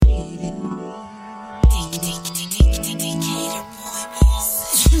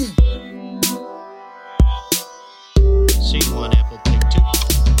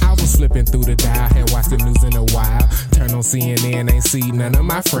CNN ain't see none of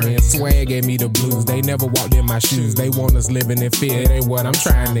my friends. Swag gave me the blues, they never walked in my shoes. They want us living in fear, it ain't what I'm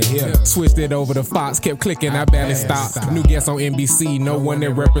trying to hear. Switched it over to Fox, kept clicking, I barely stopped. New guest on NBC, no one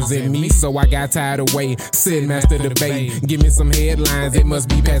that represent me, so I got tired of waiting. Sit master debate, give me some headlines, it must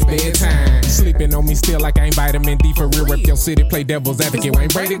be past bedtime. Sleeping on me still like I ain't vitamin D for real. Rep your city, play devil's advocate. Wayne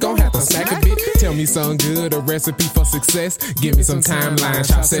Brady gon' have to stack a bit. Tell me something good, a recipe for success. Give me some timeline,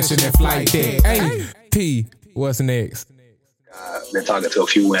 chop session and flight deck. Hey, P, what's next? Been talking to a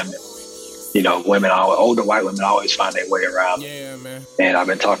few women. You know, women, older white women always find their way around. Yeah, man. And I've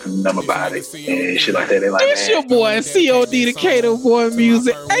been talking to them about it and shit like that. They like, it's your boy COD the Cater Boy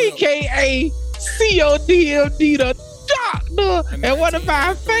Music, aka CODMD the Doctor, and one of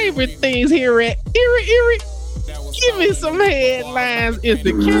our favorite things here at Erie. Give me some headlines. It's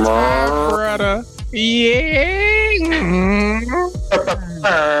the Kids My Brother. Yeah.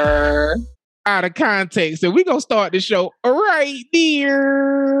 Out of context, and we gonna start the show right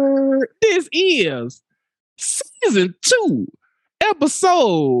there. This is season 2,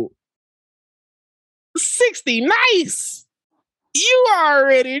 episode 60. Nice. You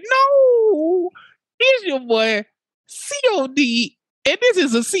already know. It's your boy COD, and this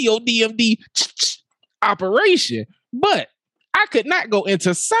is a CODMD operation. But I could not go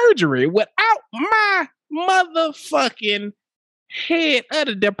into surgery without my motherfucking head of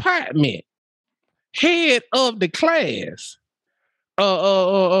the department. Head of the class.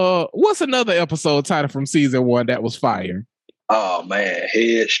 What's another episode title from season 1 that was fire? Oh man,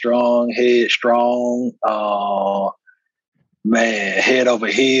 headstrong. Man, head over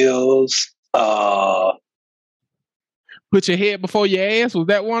heels. Put your head before your ass. Was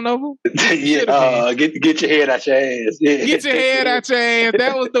that one of them? Yeah. Get your head out your ass. Yeah. Get your head out your ass.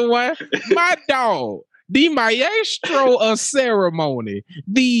 That was the one. My dog. The maestro of ceremony,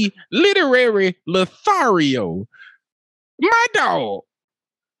 the literary Lothario. My dog.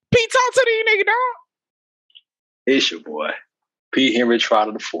 Pete, talk to these nigga, dog. It's your boy, P. Henry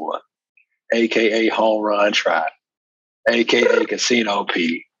Trotter IV, a.k.a. Home Run Trot, a.k.a. Casino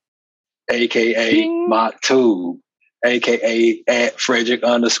P, a.k.a. Mach 2, a.k.a. at Frederick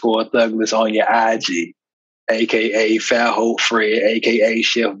 _Thuglis on your IG, a.k.a. Fat Hope Fred, a.k.a.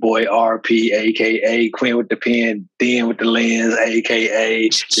 Chef Boy RP, a.k.a. Queen with the pen, Den with the lens, a.k.a.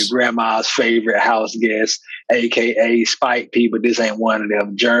 your grandma's favorite house guest, a.k.a. Spike P, but this ain't one of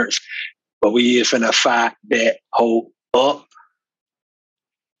them jerks. But we is finna fire that hoe up.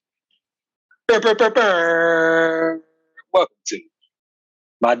 Welcome to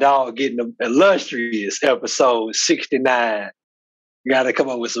my dog getting an illustrious episode 69. You gotta come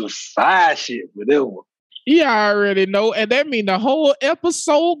up with some fire shit for this one. Yeah, I already know. And that mean the whole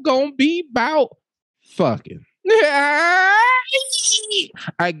episode gonna be about fucking.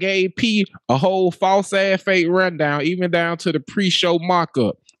 I gave P a whole false ass fake rundown, even down to the pre-show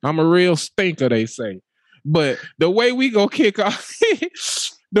mock-up. I'm a real stinker, they say. But the way we gonna kick off the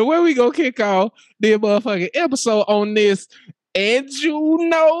motherfucking episode on this, and you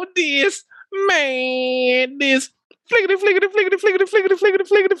know this, man, this flickety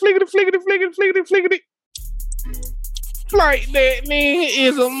like that nigga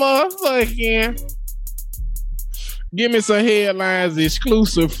is a motherfucking. Give me some headlines,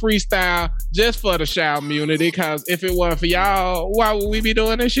 exclusive freestyle just for the shout community. Because if it wasn't for y'all, why would we be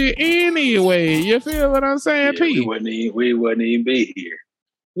doing this shit anyway? You feel what I'm saying, Yeah, P? we wouldn't even be here.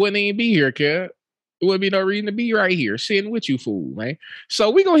 Wouldn't even be here, kid. There wouldn't be no reason to be right here sitting with you, fool, man. So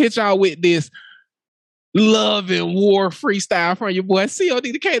we gonna hit y'all with this love and war freestyle from your boy COD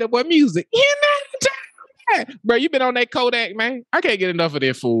the Cater Boy Music. You know, bro, you been on that Kodak, man. I can't get enough of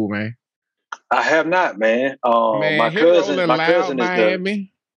that fool, man. I have not, man. Man, my cousin is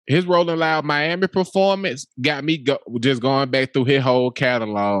Miami. His Rolling Loud Miami performance got me just going back through his whole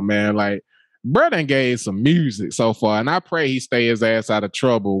catalog, man. Like, bro done gave some music so far, and I pray he stay his ass out of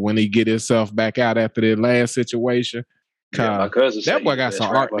trouble when he get himself back out after the last situation. Yeah, my cousin that boy got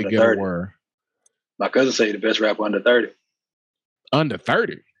some art to get a word. My cousin say the best rapper under 30. Under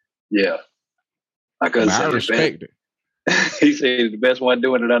 30? Yeah. My cousin I respect it. He said the best one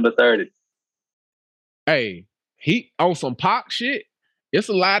doing it under 30. Hey, he on some Pac shit. It's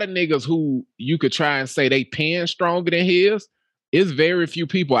a lot of niggas who you could try and say they pen stronger than his. It's very few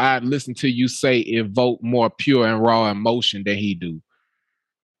people I'd listen to you say evoke more pure and raw emotion than he do.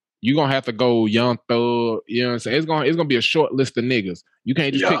 You gonna have to go Young Thug, you know what I'm saying? It's gonna be a short list of niggas. You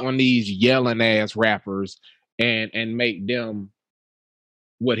can't just pick one of these yelling ass rappers and make them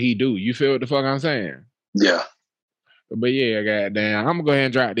what he do. You feel what the fuck I'm saying? Yeah. But yeah, goddamn, I'm gonna go ahead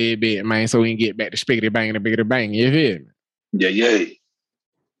and drop that bit, man, so we can get back to spiggity bang and biggity bang. You feel me? Yeah.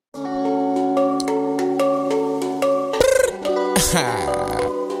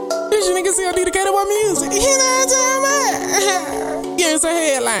 This nigga still dedicated my music. You know what I'm talking about? Give us a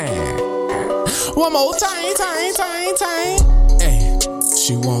headline. One more time. Hey,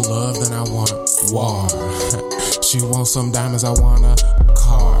 she want love, then I want war. She want some diamonds, I want a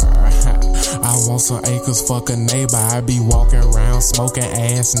car. I want some acres, fuck a neighbor. I be walking around smoking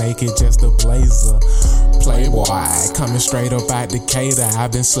ass naked, just a blazer. Playboy, coming straight up out Decatur. I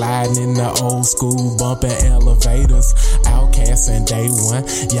been sliding in the old school, bumping elevators. Outcast in day one,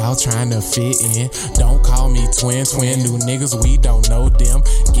 y'all trying to fit in. Don't call me twin. New niggas, we don't know them.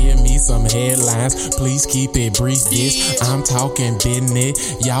 Give me some headlines, please keep it brief, bitch. I'm talking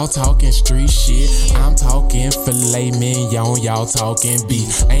business, y'all talking street shit. I'm talking filet mignon, y'all talking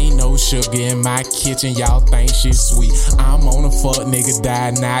beef. Ain't no sugar in my kitchen, y'all think shit sweet. I'm on a fuck nigga die,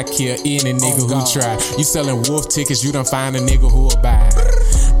 now I kill any nigga who try. You selling wolf tickets, you done find a nigga who'll buy.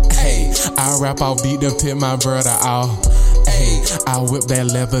 Hey, I rap off beat to pit my brother off. Hey, I whip that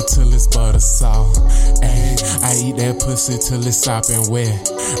leather till it's butter soft. Hey, I eat that pussy till it's sopping wet.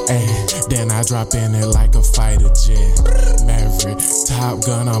 Hey, then I drop in it like a fighter jet. Maverick, Top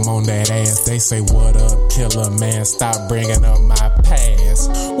Gun, I'm on that ass. They say, what up, killer man? Stop bringing up my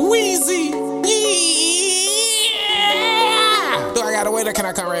past. Wheezy, yeah. Do I gotta wait or can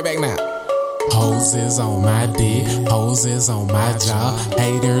I come right back now? Hoses on my dick, hoses on my jaw.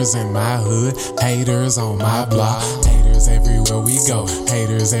 Haters in my hood, haters on my block. Haters everywhere we go,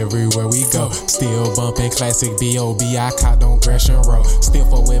 haters everywhere we go. Still bumping classic B.O.B. I caught on Gresham Road. Still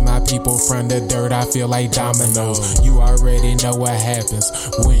fuck with my people from the dirt, I feel like dominoes. You already know what happens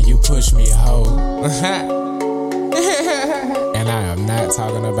when you push me, ho. And I am not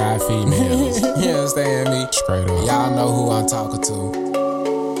talking about females. You understand me? Straight up. Y'all know who I'm talking to.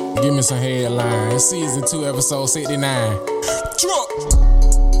 Give me some headlines. Season 2, episode 69.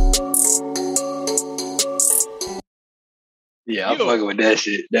 Yeah, I'm fucking with that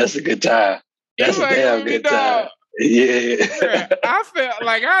shit. That's a good time. That's a damn good time. Yeah. Bruh, I felt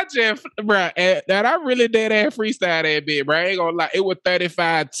like I just, that I really did that freestyle that bit, bro. I ain't gonna lie. It was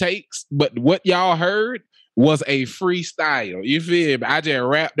 35 takes, but what y'all heard was a freestyle. You feel me? I just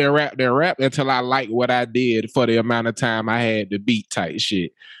rapped until I liked what I did for the amount of time I had to beat type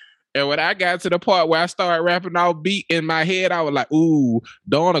shit. And when I got to the part where I started rapping off beat in my head, I was like, ooh,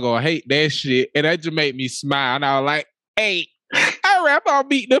 Donna gonna hate that shit. And that just made me smile. And I was like, hey, I rap off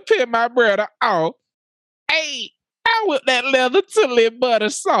beat to pin my brother off. Hey, I whip that leather till it butter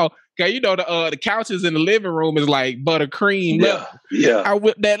soft. Okay, you know the couches in the living room is like buttercream. Yeah. I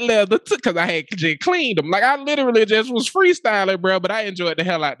whipped that leather because I had just cleaned them. Like I literally just was freestyling, bro. But I enjoyed the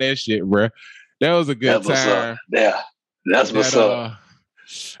hell out that shit, bro. That was a good time. Yeah, that's what's up.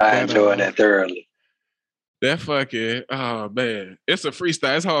 I enjoyed that thoroughly. That fucking, oh man, it's a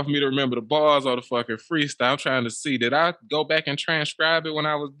freestyle. It's hard for me to remember the bars on the fucking freestyle. I'm trying to see, did I go back and transcribe it when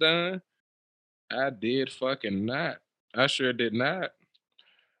I was done? I did fucking not. I sure did not.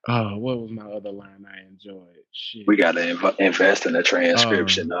 Oh, what was my other line I enjoyed? Shit. We got to invest in a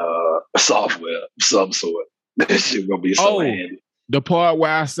transcription software of some sort. This shit gonna be so handy. The part where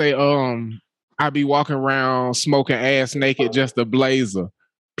I say, I be walking around smoking ass naked, just a blazer.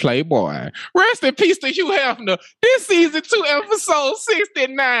 Playboy. Rest in peace to Hugh Hefner. This season 2, episode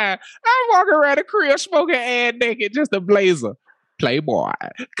 69. I'm walking around the crib smoking ass naked, just a blazer. Playboy.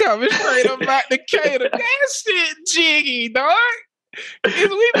 Coming straight up out the cater. That shit jiggy, dog. Is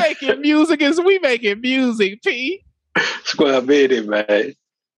we making music, P? Square bitty, man.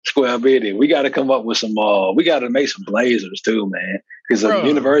 Square bitty. We got to come up with some, we got to make some blazers too, man. Because the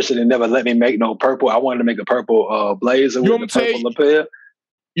university never let me make no purple. I wanted to make a purple blazer with a purple lapel.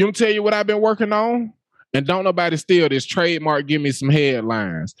 You want to tell you what I've been working on? And don't nobody steal this trademark. Give me some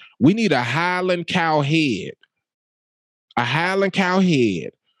headlines. We need a Highland cow head. A Highland cow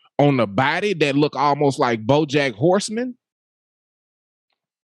head on the body that look almost like BoJack Horseman.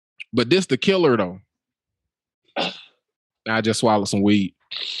 But this the killer, though. I just swallowed some weed.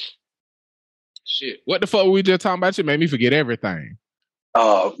 Shit. What the fuck were we just talking about? You made me forget everything.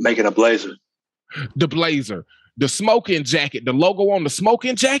 Making a blazer. The blazer. The smoking jacket, the logo on the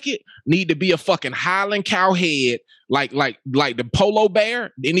smoking jacket need to be a fucking Highland cow head, like the polo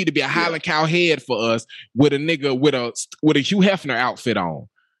bear. They need to be a Highland cow head for us with a nigga with a Hugh Hefner outfit on.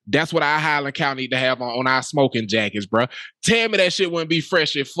 That's what our Highland cow need to have on our smoking jackets, bro. Tell me that shit wouldn't be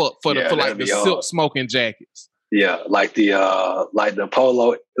fresh as fuck for like the silk smoking jackets. Yeah, like the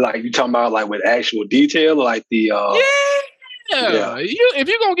polo, like you talking about like with actual detail, like the Yeah. If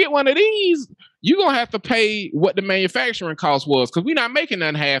you're gonna get one of these, you're gonna have to pay what the manufacturing cost was, because we're not making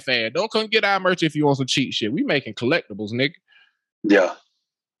nothing half-ass. Don't come get our merch if you want some cheap shit. We making collectibles, nigga. Yeah.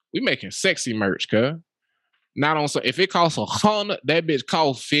 We making sexy merch, cuz. not on. So if it costs $100, that bitch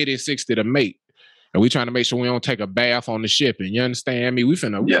costs $50, $60 to make. And we trying to make sure we don't take a bath on the shipping. You understand me? We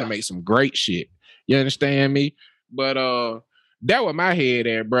finna make some great shit. You understand me? But that was my head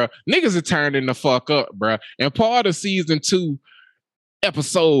at, bro. Niggas are turning the fuck up, bro. And part of season 2,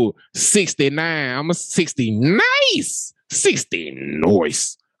 episode 69. I'm a 60 nice. 60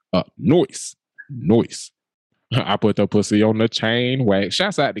 noise. Noise. I put the pussy on the chain wax.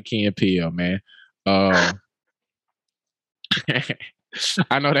 Shouts out to Ken Peel, man. I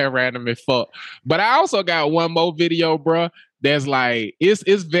know that random as fuck. But I also got one more video, bro. That's like,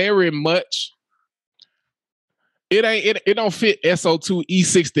 it's very much, it don't fit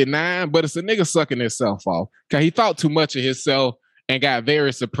S02E69, but it's a nigga sucking himself off. Cause he thought too much of himself and got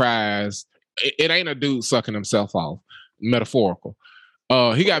very surprised. It ain't a dude sucking himself off. Metaphorical.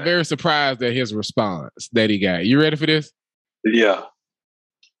 He got very surprised at his response that he got. You ready for this? Yeah.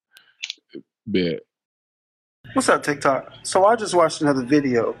 Bet. What's up, TikTok? So I just watched another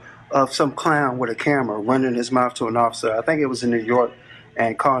video of some clown with a camera running his mouth to an officer. I think it was in New York,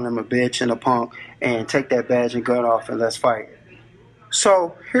 and calling him a bitch and a punk and take that badge and gun off and let's fight.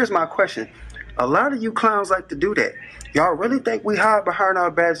 So here's my question. A lot of you clowns like to do that. Y'all really think we hide behind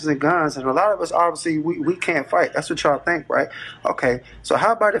our badges and guns, and a lot of us, obviously, we can't fight. That's what y'all think, right? Okay, so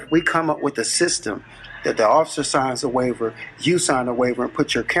how about if we come up with a system that the officer signs a waiver, you sign a waiver, and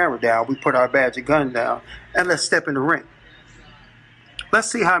put your camera down, we put our badge and gun down, and let's step in the ring. Let's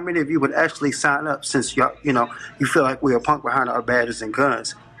see how many of you would actually sign up, since y'all, you feel like we're a punk behind our badges and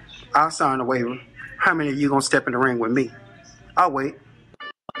guns. I'll sign a waiver. How many of you gonna step in the ring with me? I'll wait.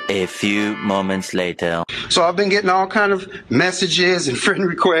 A few moments later. So I've been getting all kind of messages and friend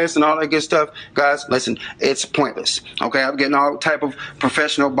requests and all that good stuff. Guys, listen, it's pointless. Okay, I'm getting all type of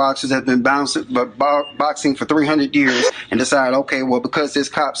professional boxers that have been boxing for 300 years and decide, okay, well, because this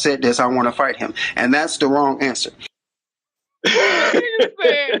cop said this, I want to fight him. And that's the wrong answer. That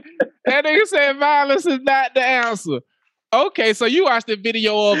nigga said violence is not the answer. Okay, so you watched the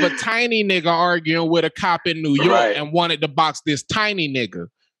video of a tiny nigga arguing with a cop in New York and wanted to box this tiny nigga.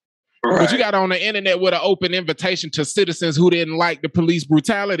 Right. But you got on the internet with an open invitation to citizens who didn't like the police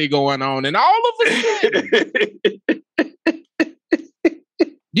brutality going on. And all of a sudden,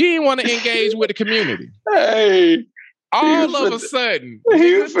 you didn't want to engage with the community. Hey. All of a sudden,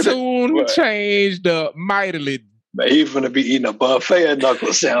 the tune changed up mightily. Man, he finna be eating a buffet of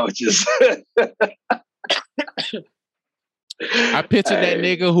knuckle sandwiches. I picture that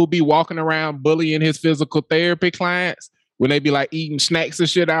nigga who be walking around bullying his physical therapy clients when they be like eating snacks and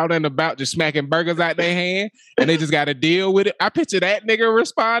shit out and about, just smacking burgers out their hand, and they just got to deal with it. I picture that nigga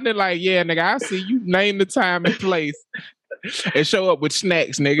responding like, yeah, nigga, I see you, name the time and place, and show up with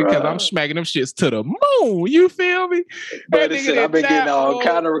snacks, nigga, because I'm smacking them shits to the moon. You feel me? But he said, I've been getting all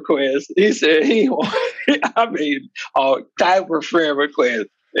kind of requests. He said all type of friend requests.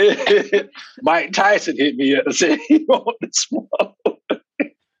 Mike Tyson hit me up and said he wanted to smoke.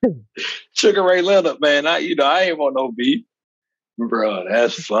 Sugar Ray Leonard, man, I ain't want no beef. Bro,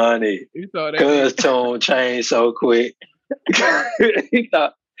 that's funny. Cuz tone changed so quick. he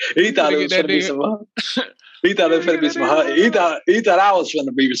thought it was gonna be some. He thought it was gonna be some. He thought I was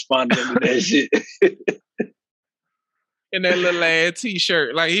gonna be responding to that shit. In that little ass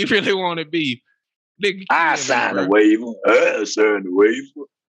t-shirt, like he really wanted beef. Nigga, I signed a waiver. I signed a waiver.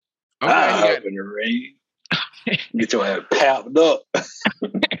 I hop in the ring. Get your ass papped up.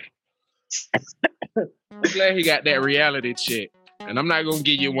 I'm glad he got that reality check. And I'm not gonna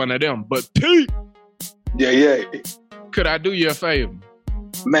give you one of them, but Pete. Yeah. Could I do you a favor?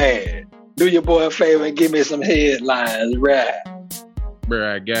 Man, do your boy a favor and give me some headlines, right?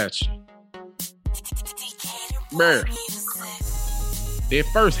 Bruh, I got you. Bruh. Their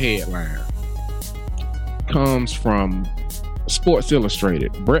first headline comes from Sports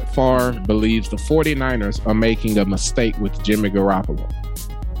Illustrated. Brett Favre believes the 49ers are making a mistake with Jimmy Garoppolo.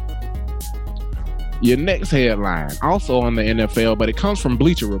 Your next headline, also on the NFL, but it comes from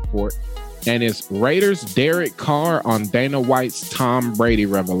Bleacher Report, and it's Raiders Derek Carr on Dana White's Tom Brady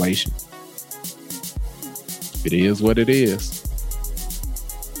revelation. It is what it is.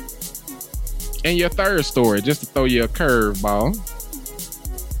 And your third story, just to throw you a curveball.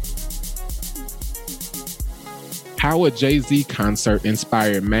 How a Jay-Z concert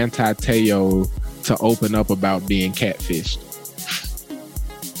inspired Manti Te'o to open up about being catfished.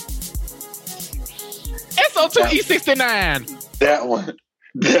 S02E69. That one.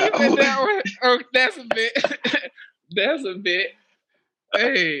 Oh, that's a bit. That's a bit.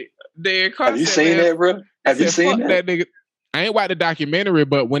 Hey, Derek Carr. Have you seen that, bro? Have you seen that? Nigga. I ain't watched the documentary,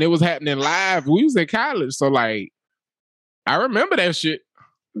 but when it was happening live, we was in college, so like, I remember that shit,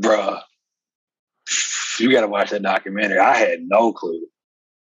 bruh. You got to watch that documentary. I had no clue.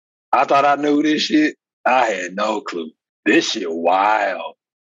 I thought I knew this shit. I had no clue. This shit wild.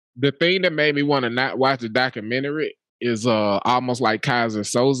 The thing that made me want to not watch the documentary is almost like Kaiser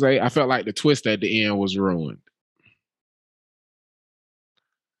Soze. I felt like the twist at the end was ruined.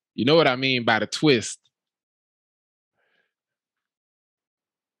 You know what I mean by the twist?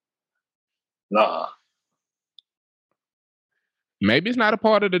 Nah. Maybe it's not a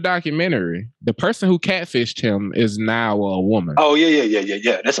part of the documentary. The person who catfished him is now a woman. Oh,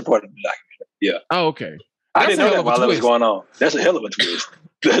 yeah. That's a part of the documentary. Yeah. Oh, okay. I didn't know that while it was going on. That's a hell of a twist.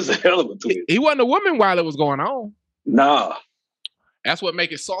 That's a hell of a twist. He wasn't a woman while it was going on. Nah. That's what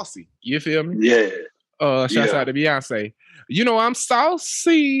make it saucy. You feel me? Yeah. Shouts out to Beyonce. You know I'm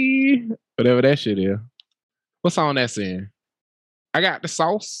saucy. Whatever that shit is. What song that's in? I got the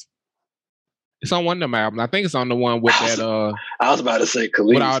sauce. It's on one of them albums. I think it's on the one with that. I was about to say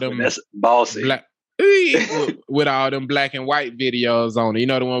Khalees, with all them, that's bossy. With all them black and white videos on it. You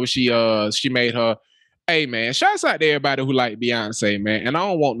know the one where she made her. Hey man, shouts out to everybody who like Beyonce, man. And I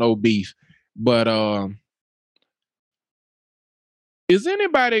don't want no beef, but is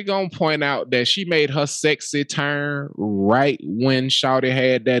anybody gonna point out that she made her sexy turn right when Shawty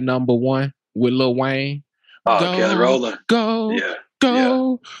had that number one with Lil Wayne? Oh, Kelly Rowland. Go.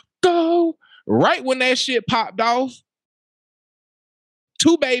 Right when that shit popped off,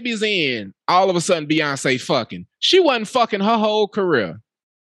 2 babies in, all of a sudden Beyonce fucking. She wasn't fucking her whole career.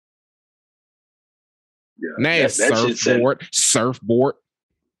 Yeah, now it's surfboard.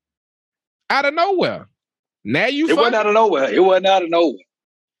 Out of nowhere. Now you It wasn't out of nowhere.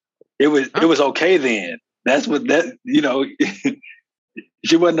 It was okay then. That's what that, you know,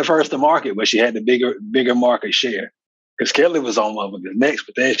 she wasn't the first to market, but she had the bigger market share. Because Kelly was on motherfuckers next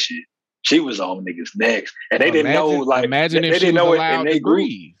with that shit. She was on niggas next. And they didn't know, like, imagine if she was allowed to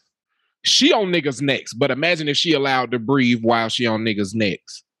breathe. She on niggas next, but imagine if she allowed to breathe while she on niggas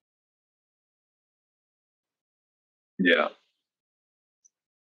next. Yeah.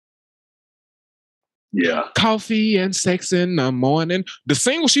 Yeah. Coffee and sex in the morning. The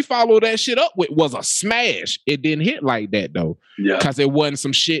single she followed that shit up with was a smash. It didn't hit like that though. Yeah. Because it wasn't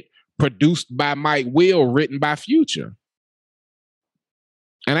some shit produced by Mike Will, written by Future.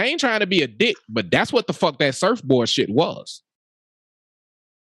 And I ain't trying to be a dick, but that's what the fuck that surfboard shit was.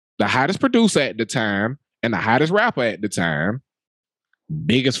 The hottest producer at the time and the hottest rapper at the time,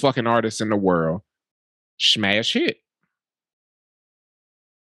 biggest fucking artist in the world, smash hit.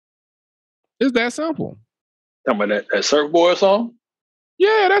 It's that simple. Talking about that surfboard song?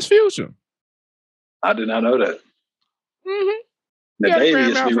 Yeah, that's Future. I did not know that. Mm-hmm. The Davey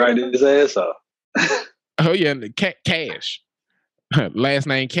used to be writing his ass off. Oh yeah, and Cash. Last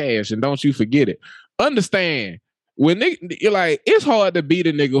name Cash, and don't you forget it. Understand, when you're like, it's hard to beat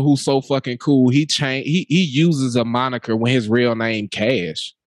a nigga who's so fucking cool. He uses a moniker when his real name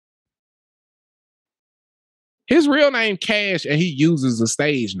Cash. His real name Cash, and he uses a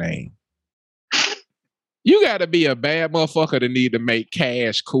stage name. You got to be a bad motherfucker to need to make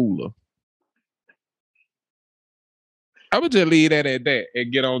Cash cooler. I would just leave that at that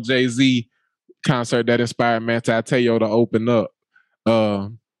and get on Jay-Z concert that inspired Manti Te'o to open up.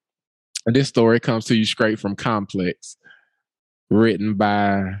 This story comes to you straight from Complex, written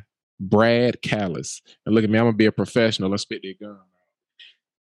by Brad Callis. And look at me, I'm gonna be a professional. Let's spit that gun.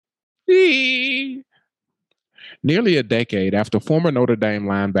 Nearly a decade after former Notre Dame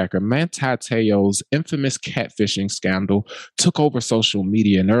linebacker Manti Te'o's infamous catfishing scandal took over social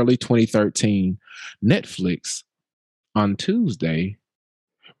media in early 2013, Netflix on Tuesday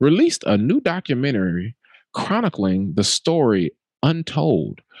released a new documentary chronicling the story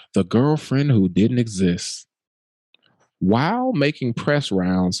Untold, the girlfriend who didn't exist. While making press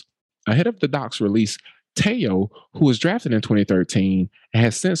rounds ahead of the doc's release, Te'o, who was drafted in 2013,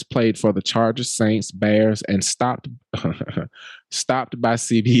 has since played for the Chargers, Saints, Bears, and stopped by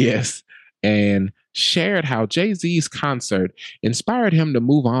CBS and shared how Jay-Z's concert inspired him to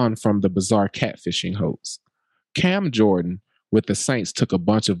move on from the bizarre catfishing hoax. Cam Jordan with the Saints took a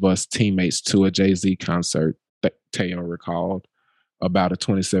bunch of us teammates to a Jay-Z concert, Te'o recalled, about a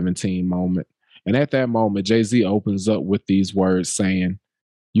 2017 moment. And at that moment, Jay-Z opens up with these words saying,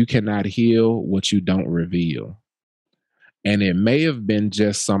 "You cannot heal what you don't reveal." And it may have been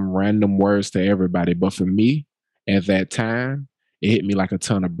just some random words to everybody, but for me, at that time, it hit me like a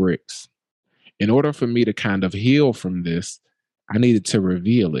ton of bricks. In order for me to kind of heal from this, I needed to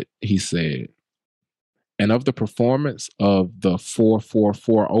reveal it, he said. And of the performance of the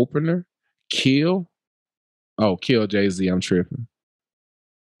 444 opener, Kill Jay-Z, I'm tripping.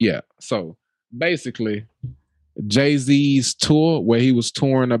 Yeah, so basically, Jay-Z's tour where he was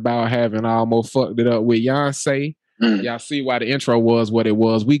touring about having almost fucked it up with Beyonce. Y'all see why the intro was what it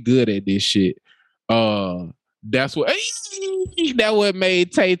was. We good at this shit. That's what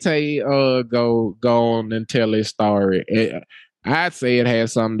made Tay-Tay go on and tell his story. I'd say it had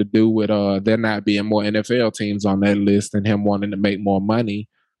something to do with there not being more NFL teams on that list and him wanting to make more money.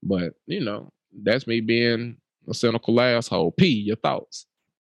 But that's me being a cynical asshole. P, your thoughts?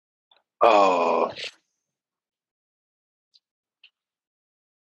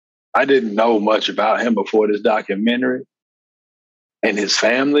 I didn't know much about him before this documentary and his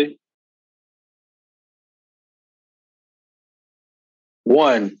family.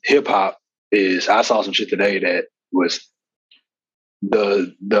 One, hip hop is, I saw some shit today that was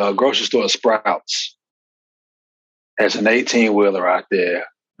the grocery store Sprouts has an 18-wheeler out there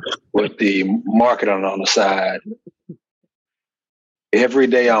with the marketing on the side. Every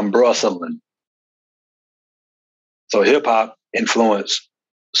day I'm brustling. So hip hop influenced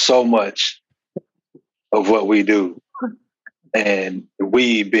so much of what we do, and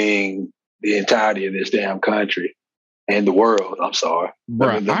we being the entirety of this damn country and the world. I'm sorry,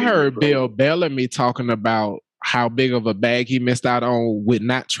 bro. I heard Bill Bellamy talking about how big of a bag he missed out on with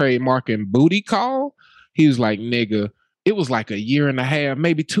not trademarking booty call. He was like, nigga, it was like a year and a half,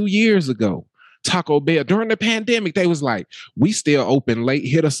 maybe 2 years ago. Taco Bell during the pandemic, they was like, we still open late.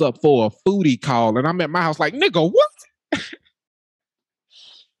 Hit us up for a foodie call, and I'm at my house like, nigga, what?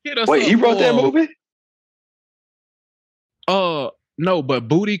 Wait, he wrote that movie? No, but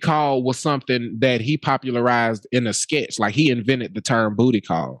booty call was something that he popularized in a sketch. Like he invented the term booty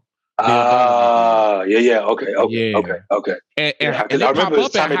call. Okay. And it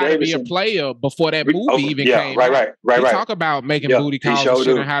popped up in How to Be a Player before that movie even came out. Right. Talk about making booty calls and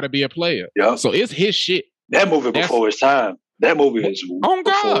shit and How to Be a Player. Yeah. So it's his shit. That movie before his time. That movie is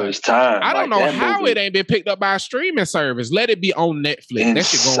before his time. I don't know how it ain't been picked up by a streaming service. Let it be on Netflix.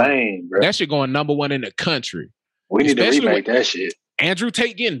 That shit going number one in the country. We need to remake that shit. Andrew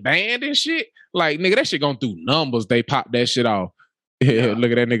Tate getting banned and shit. Like, nigga, that shit going through numbers. They pop that shit off. Yeah. Look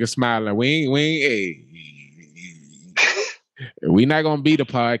at that nigga smiling. We not gonna be the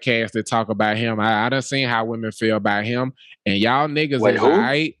podcast that talk about him. I done seen how women feel about him, and y'all niggas is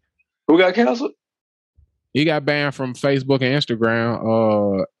alright. Who got canceled? He got banned from Facebook and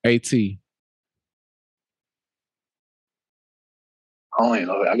Instagram. AT. I don't even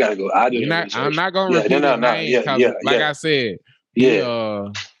know. I gotta go. I'm not gonna repeat his name because, I said,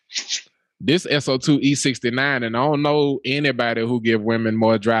 this S02E69, and I don't know anybody who give women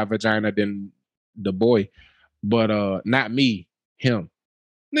more dry vagina than the boy, but not me, him.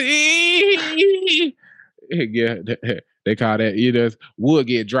 Yeah, they call that. He does would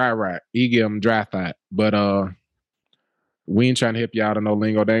get dry rot. He give them dry thought, but we ain't trying to help y'all to no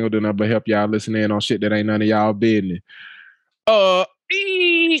lingo. They ain't gonna do nothing but help y'all listen in on shit that ain't none of y'all business. But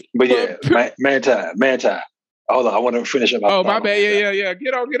yeah, man time. Hold on, I want to finish up. My bad. Yeah.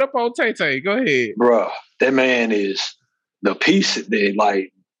 Get up on Tay-Tay. Go ahead. Bro, that man is the peace that,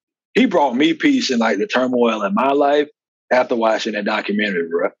 like, he brought me peace in, like, the turmoil in my life after watching that documentary,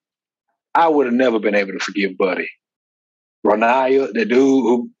 bro. I would have never been able to forgive Buddy. Ronaya, the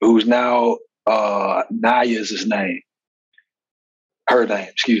dude who's now, Naya is his name. Her name,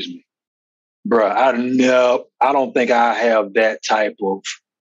 excuse me. Bro, I don't think I have that type of,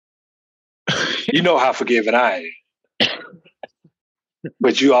 you know how forgiving I am.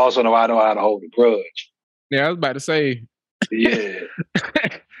 But you also know I know how to hold a grudge. Yeah, I was about to say. Yeah.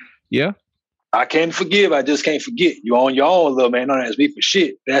 Yeah. I can forgive, I just can't forget. You on your own, little man. Don't ask me for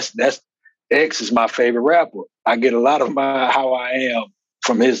shit. That's X is my favorite rapper. I get a lot of how I am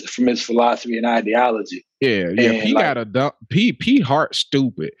from his philosophy and ideology. Yeah. And P got a dump. P heart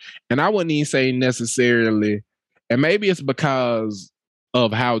stupid. And I wouldn't even say necessarily, and maybe it's because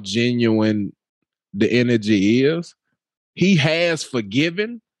of how genuine the energy is. He has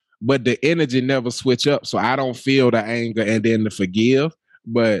forgiven, but the energy never switch up. So I don't feel the anger and then the forgive.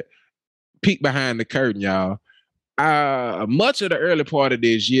 But peek behind the curtain, y'all. Much of the early part of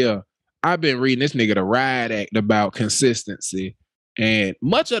this year, I've been reading this nigga The Riot Act about consistency. And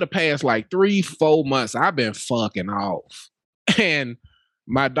much of the past, like 3-4 months, I've been fucking off. And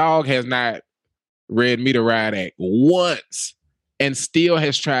my dog has not read me The Riot Act once and still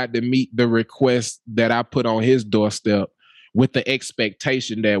has tried to meet the request that I put on his doorstep with the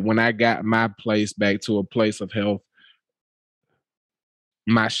expectation that when I got my place back to a place of health,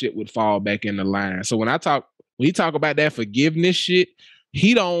 my shit would fall back in the line. So when he talk about that forgiveness shit,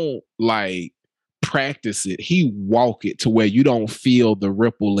 he don't like practice it. He walk it to where you don't feel the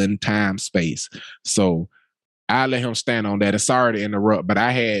ripple in time space. So I let him stand on that. It's sorry to interrupt, but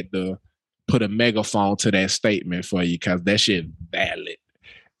I had to put a megaphone to that statement for you because that shit valid.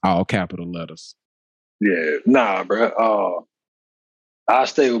 All capital letters. Yeah, nah, bro. I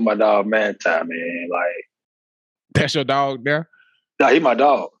stay with my dog Manti, man. Like, that's your dog there? Nah, he my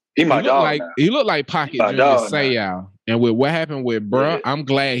dog. He my dog now. He look like Pocket Junior Seau. And with what happened with bruh, I'm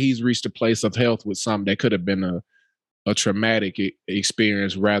glad he's reached a place of health with something that could have been a traumatic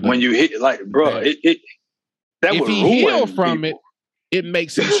experience rather. When you hit, like, bro, that if would he ruin heal from people. it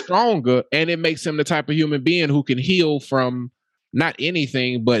makes him stronger, and it makes him the type of human being who can heal from not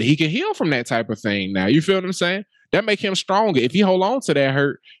anything, but he can heal from that type of thing. Now, you feel what I'm saying? That make him stronger. If he hold on to that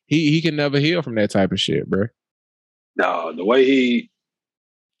hurt, he can never heal from that type of shit, bro. No, the way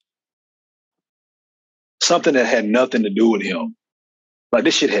something that had nothing to do with him. Like,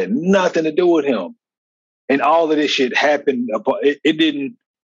 this shit had nothing to do with him. And all of this shit happened. It didn't,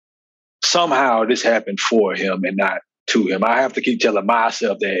 somehow this happened for him and not to him. I have to keep telling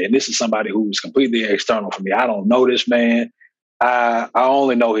myself that. And this is somebody who's completely external for me. I don't know this man. I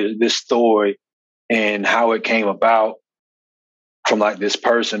only know this story and how it came about from like this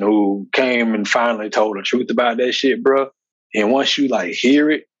person who came and finally told the truth about that shit, bro. And once you like hear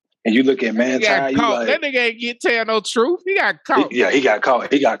it and you look at Manti, you like, that nigga ain't get tell no truth. He got caught. He got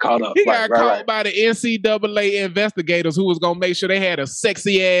caught. He got caught up. He got caught by the NCAA investigators who was gonna make sure they had a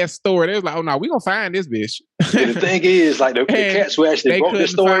sexy ass story. They was like, oh no, we gonna find this bitch. And the thing is, like the cats who actually broke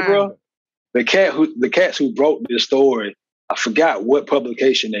this story, bro. The cats who broke this story, I forgot what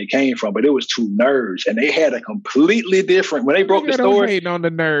publication they came from, but it was two nerds, and they had a completely different. When they broke the story, hating on the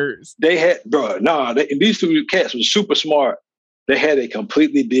nerds. They had, bro. And these two cats were super smart. They had a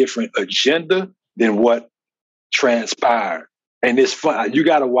completely different agenda than what transpired, and it's fun. You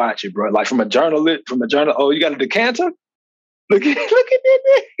got to watch it, bro. Like from a journal. Oh, you got a decanter. Look at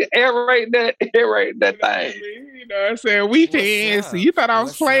that nigga aerating that thing. You know what I'm saying? We fancy. You thought I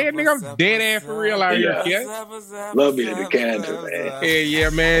was playing, nigga? I'm dead ass for real out here, yeah. Love me a decanter, man. Yeah,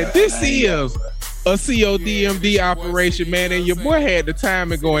 man. This is a CODMD operation, man, and your boy had the time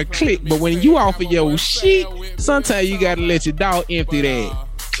to go and click, but when you off of your shit, sometimes you gotta let your dog empty that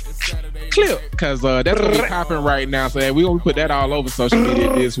clip, because that's what we popping right now, so we gonna put that all over social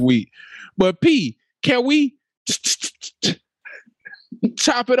media this week. But P, can we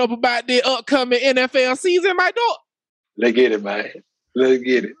chop it up about the upcoming NFL season, my dog? Let's get it, man. Let's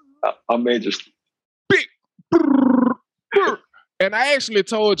get it. I'm interested. Big. And I actually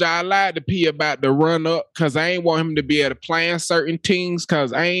told you I lied to P about the run up because I ain't want him to be able to plan certain teams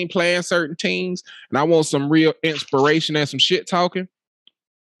because I ain't playing certain teams, and I want some real inspiration and some shit talking.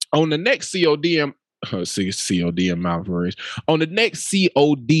 On the next CODM operation, on the next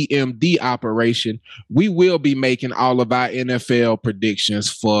CODMD operation, we will be making all of our NFL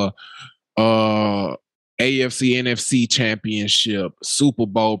predictions for AFC, NFC championship, Super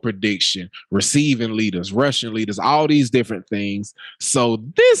Bowl prediction, receiving leaders, rushing leaders, all these different things. So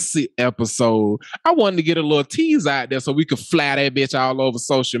this episode, I wanted to get a little tease out there so we could fly that bitch all over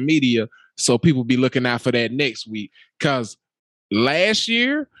social media so people be looking out for that next week. Because last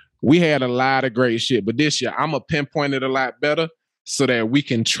year, we had a lot of great shit, but this year, I'm going to pinpoint it a lot better so that we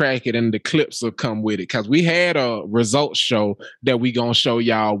can track it and the clips will come with it. Because we had a results show that we going to show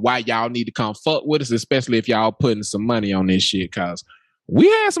y'all why y'all need to come fuck with us, especially if y'all putting some money on this shit. Because we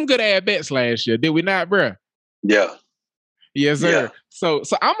had some good ad bets last year, did we not, bruh? Yeah. Yes, sir. Yeah. So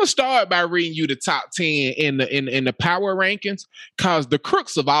I'm gonna start by reading you the top 10 in the power rankings, because the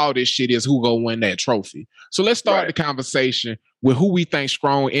crux of all this shit is who gonna win that trophy. So let's start the conversation with who we think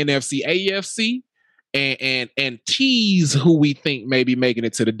strong NFC, AFC, and tease who we think may be making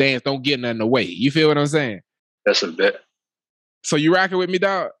it to the dance. Don't get nothing away. You feel what I'm saying? That's a bet. So you rocking with me,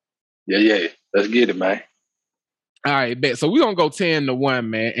 dog? Yeah. Let's get it, man. All right, bet. So we're going to go 10-1,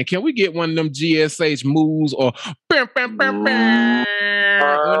 man. And can we get one of them GSH moves or whenever I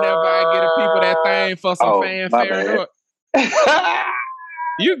get a people that thing for some fanfare?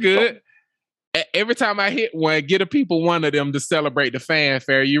 You good. Every time I hit one, get a people one of them to celebrate the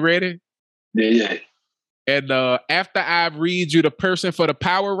fanfare. You ready? Yeah. And after I read you the person for the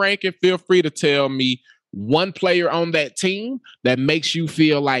power ranking, feel free to tell me one player on that team that makes you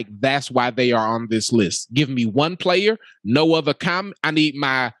feel like that's why they are on this list. Give me one player, no other comment. I need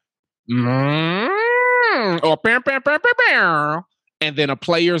my or and then a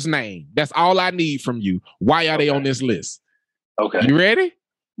player's name. That's all I need from you. Why are they on this list? Okay. You ready?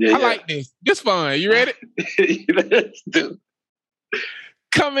 Yeah. I like this. This fun. You ready? Let's do.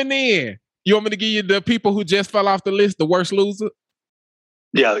 Coming in. You want me to give you the people who just fell off the list, the worst loser?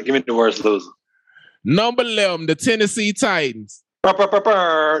 Yeah, give me the worst loser. Number 11, the Tennessee Titans.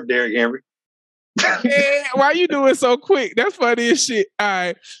 Derrick Henry. Yeah, why you doing so quick? That's funny as shit. All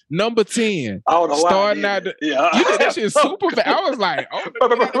right, number 10. I don't know why. Starting out, Yeah. you did that shit super fast. I was like, oh,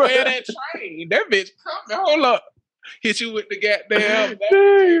 the way of that train. That bitch coming. Hold up. Hit you with the goddamn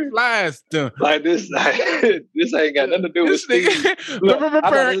flies stuff. Like this ain't got nothing to do with Steve.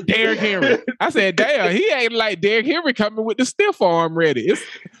 Derrick Henry. I said, damn, he ain't like Derrick Henry coming with the stiff arm ready. It's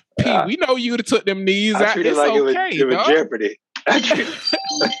Pete, we know you to took them knees out. It's like okay, it was Jeopardy.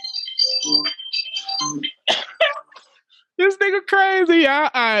 This nigga crazy, y'all.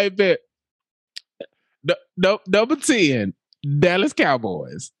 I bet. Number 10, Dallas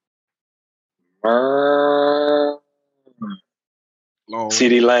Cowboys.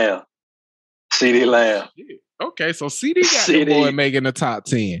 CD Lamb. CD Lamb. Okay, so CD got the boy making the top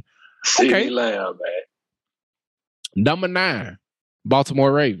 10. CD Lamb, man. Number 9,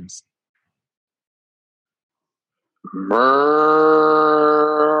 Baltimore Ravens.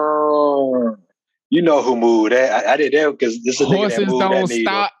 You know who moved that? I did that because this is a nigga that moved don't that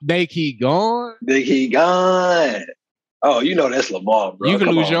stop. They keep going. They keep going. Oh, you know that's Lamar, bro. You can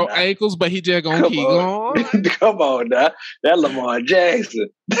lose your ankles, but he just gonna keep going. Come on, now. That Lamar Jackson.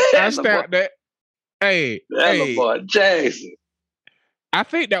 That. Hey, Lamar Jackson. I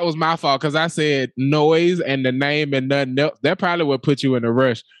think that was my fault because I said noise and the name and nothing else. That probably would put you in a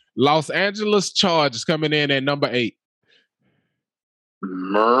rush. Los Angeles Chargers coming in at number 8.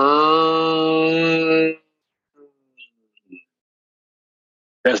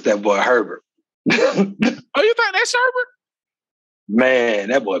 That's that boy Herbert. Oh, you think that's Herbert? Man,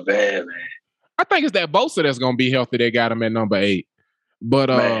 that boy bad, man. I think it's that Bosa that's gonna be healthy. They got him at number 8. But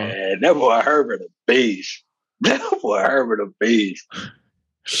man, that boy Herbert a beast. That boy Herbert a beast.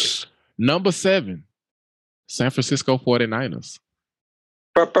 Number 7, San Francisco 49ers.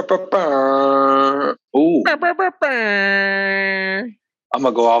 Ooh. I'm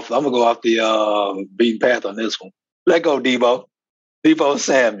gonna go off the beaten path on this one. Let go, Debo. Debo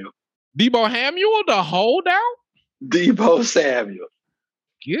Samuel. Debo Samuel, the holdout? Debo Samuel.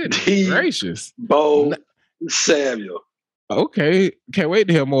 Good gracious. Debo Samuel. Okay. Can't wait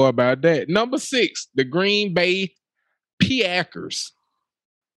to hear more about that. Number 6, the Green Bay Packers.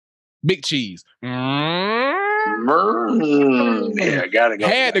 Big Cheese. Yeah, gotta go.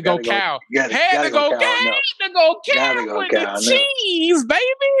 Had to go cow. Had to go cow with the cheese, baby.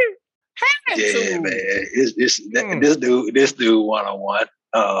 Had to. Man. This dude 101.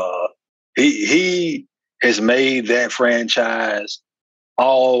 He has made that franchise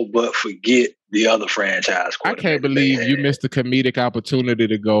all but forget the other franchise. I can't believe you missed the comedic opportunity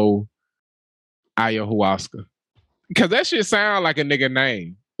to go ayahuasca. Because that shit sound like a nigga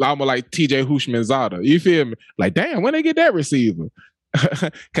name. Almost like TJ Hushmanzada. You feel me? Like, damn, when they get that receiver?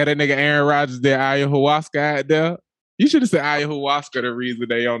 Cause that nigga Aaron Rodgers did ayahuasca out there. You should have said ayahuasca the reason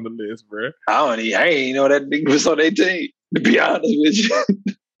they on the list, bro. I ain't know that nigga was on their team, to be honest with you.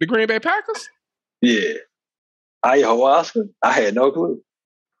 The Green Bay Packers? Yeah. Ayahuasca? I had no clue.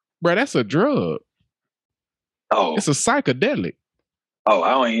 Bro, that's a drug. Oh. It's a psychedelic. Oh,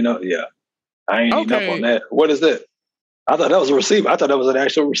 I don't even know. Yeah. I ain't even up on that. What is that? I thought that was a receiver. I thought that was an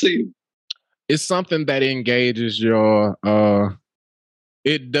actual receiver. It's something that engages your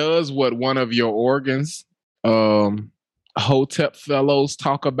it does what one of your organs Hotep fellows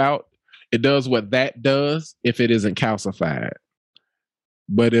talk about. It does what that does if it isn't calcified.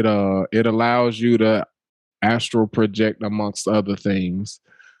 But it allows you to astral project amongst other things.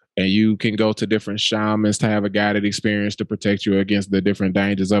 And you can go to different shamans to have a guided experience to protect you against the different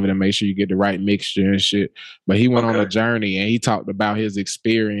dangers of it and make sure you get the right mixture and shit. But he went on a journey and he talked about his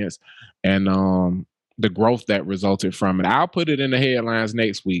experience and the growth that resulted from it. I'll put it in the headlines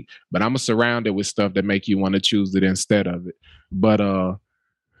next week, but I'm going to surround it with stuff that make you want to choose it instead of it. But we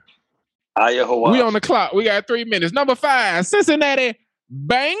on the clock. We got 3 minutes. Number 5, Cincinnati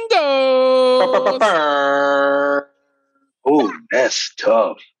Bengals. Ooh, that's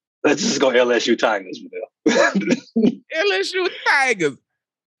tough. Let's just go LSU Tigers, LSU Tigers.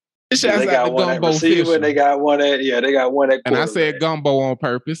 Shouts they out to Gumbo Fisher. They got one at and I said Gumbo on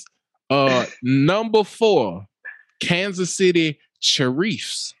purpose. Number 4, Kansas City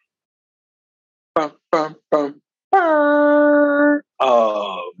Chiefs. Oh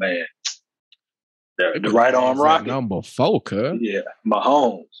man, the right arm rocket. Number 4, cuz. Yeah,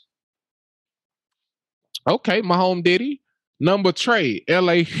 Mahomes. Okay, Mahomes did he? Number 3,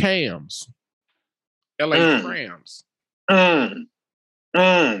 LA Rams. LA Rams.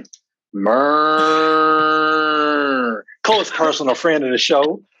 Close personal friend of the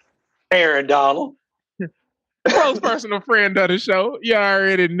show, Aaron Donald. Close personal friend of the show. You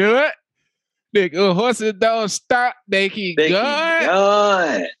already knew it. Nigga, horses don't stop. They keep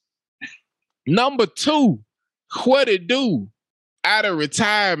going. Number 2, what it do? Out of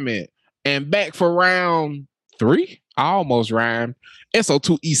retirement and back for round 3. I almost rhymed.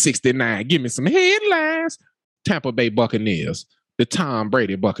 S02E69. Give me some headlines. Tampa Bay Buccaneers. The Tom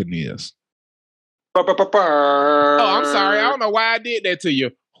Brady Buccaneers. Oh, I'm sorry. I don't know why I did that to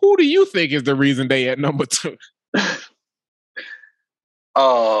you. Who do you think is the reason they at number 2?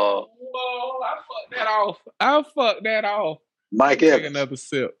 Oh. Whoa, I fucked that off. Mike Evans. Take another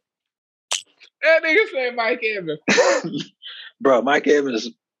sip. That nigga said Mike Evans. Bro, Mike Evans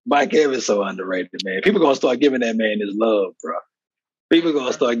is so underrated, man. People gonna start giving that man his love, bro. People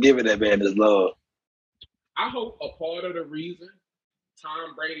gonna start giving that man his love. I hope a part of the reason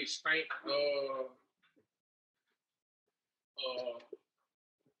Tom Brady spanked and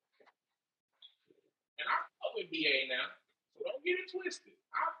I fuck with BA now, so don't get it twisted.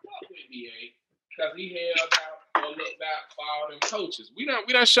 I fuck with BA because he held out or looked out for all them coaches. We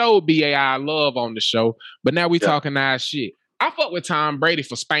done showed BA our love on the show, but now we talking our shit. I fuck with Tom Brady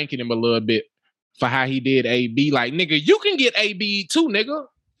for spanking him a little bit for how he did AB. Like, nigga, you can get AB too, nigga.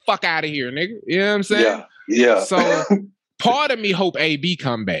 Fuck out of here, nigga. You know what I'm saying? Yeah. So part of me hope AB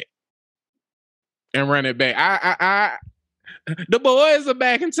come back and run it back. I the boys are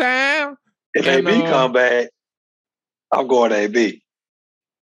back in town. If AB come back, I'm going to AB.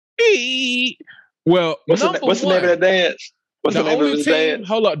 Well, what's the name of that dance? What's the name of his dance?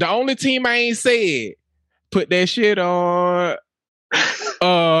 Hold up. The only team I ain't said put that shit on.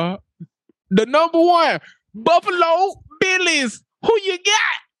 The number 1, Buffalo Billies. Who you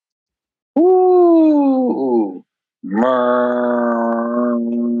got? Ooh.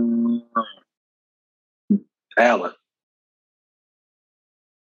 Allen.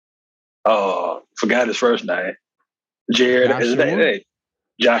 Forgot his first name. Jared. Is that name?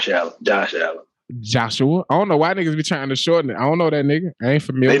 Josh Allen. Joshua. I don't know why niggas be trying to shorten it. I don't know that nigga. I ain't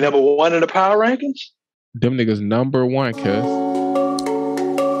familiar. They number 1 in the power rankings? Them niggas number 1, cuz.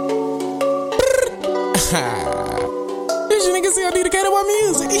 This your nigga still dedicated with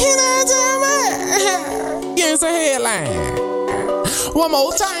music. You know what I'm talking about? Give us a headline. One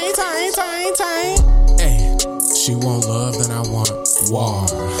more time. Hey, she want love, then I want war.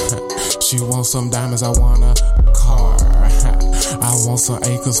 She want some diamonds, I want a car. I want some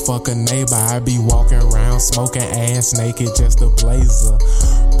acres, fuck a neighbor. I be walking around smoking ass naked, just a blazer.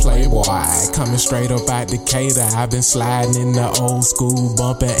 Playboy, coming straight up out Decatur. I been sliding in the old school,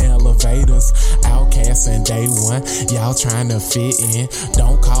 bumping elevators. Outcast in day 1, y'all trying to fit in.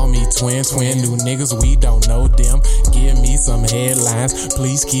 Don't call me twin. New niggas, we don't know them. Give me some headlines,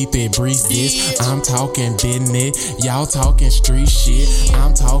 please keep it brief, bitch. I'm talking business, y'all talking street shit.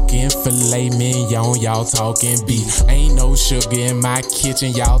 I'm talking filet mignon, y'all talking beef. Ain't no sugar in my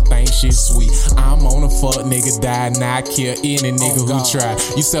kitchen, y'all think shit sweet. I'm on a fuck nigga die, now I kill any nigga who try.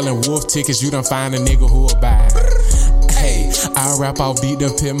 You selling wolf tickets, you done find a nigga who'll buy. Hey, I rap, I'll beat the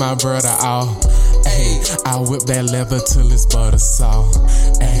pit my brother off. Hey, I whip that leather till it's butter soft.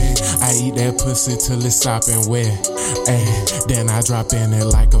 Hey, I eat that pussy till it's sopping wet. Hey, then I drop in it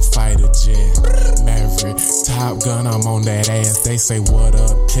like a fighter jet. Maverick, Top Gun, I'm on that ass. They say, what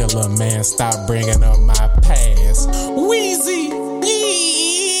up, killer man? Stop bringing up my past. Wheezy, yeah!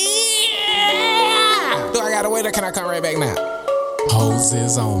 Do I gotta wait or can I come right back now?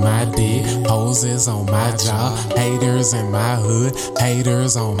 Hoses on my dick, hoses on my jaw. Haters in my hood,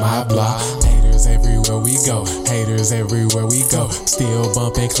 haters on my block. Haters everywhere we go, haters everywhere we go. Still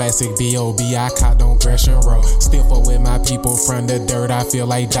bumping classic B.O.B. I caught on Gresham Road. Still fuck with my people from the dirt, I feel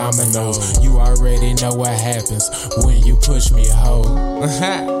like dominoes. You already know what happens when you push me, ho.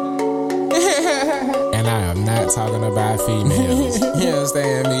 And I am not talking about females. You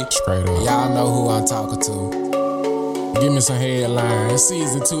understand me? Straight up. Y'all know who I'm talking to. Give me some headlines.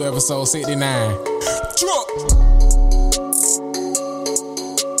 Season 2, episode 69. Drop.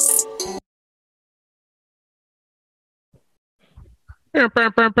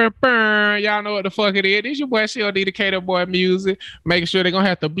 Y'all know what the fuck it is. This your boy CLD, the Cater Boy Music. Making sure they're gonna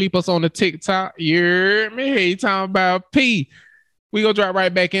have to bleep us on the TikTok. You heard me? Hey, talking about P. We gonna drop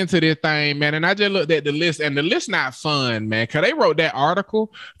right back into this thing, man. And I just looked at the list, and the list not fun, man, because they wrote that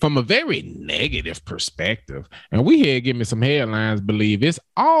article from a very negative perspective. And we here give me some headlines. Believe it's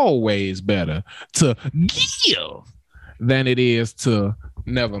always better to give than it is to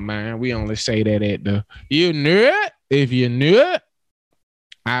never mind. We only say that at the you knew it. If you knew it,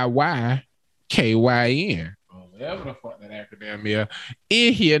 IYKYN. Whatever the fuck that acronym is.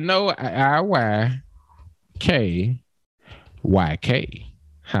 If you know IYK. YK.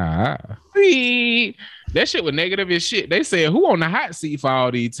 Ha. That shit was negative as shit. They said who on the hot seat for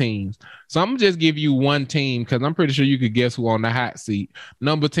all these teams. So I'm gonna just give you one team because I'm pretty sure you could guess who on the hot seat.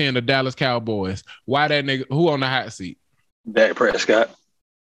 Number 10, the Dallas Cowboys. Why that nigga? Who on the hot seat? Dak Prescott.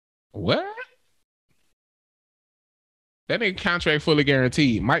 What? That nigga contract fully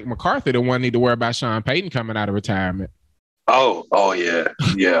guaranteed. Mike McCarthy the one need to worry about Sean Payton coming out of retirement. Oh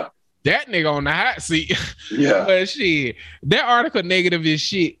yeah. That nigga on the hot seat. Yeah. But shit, that article negative as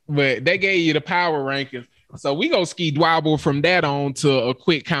shit, but they gave you the power rankings. So we gonna ski dwabble from that on to a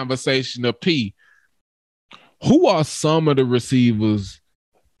quick conversation of P. Who are some of the receivers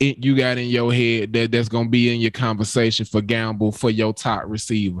you got in your head that's gonna be in your conversation for gamble for your top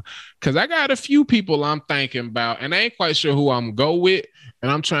receiver? Because I got a few people I'm thinking about, and I ain't quite sure who I'm gonna go with,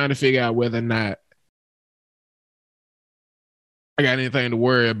 and I'm trying to figure out whether or not I got anything to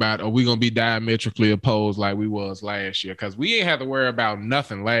worry about, or we gonna be diametrically opposed like we was last year? Because we ain't have to worry about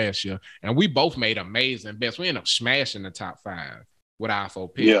nothing last year, and we both made amazing bets. We ended up smashing the top 5 with our 4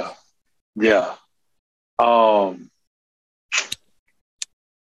 picks. Yeah.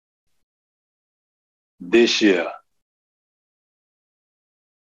 This year,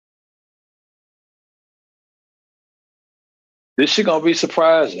 this shit gonna be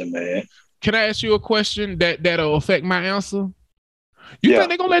surprising, man. Can I ask you a question that'll affect my answer? You think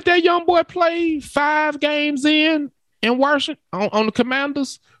they're gonna let that young boy play 5 games in Washington on the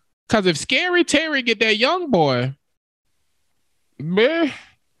Commanders? Because if Scary Terry get that young boy, man.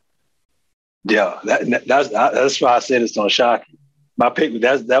 Yeah, that's why I said it's gonna shock you. My pick,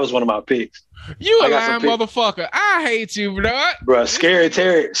 that was one of my picks. You a lying motherfucker. I hate you, bro. Scary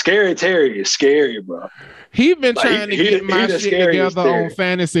Terry is scary, bro. He been trying to get my shit together on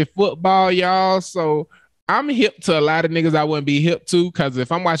fantasy football, y'all. So I'm hip to a lot of niggas I wouldn't be hip to, because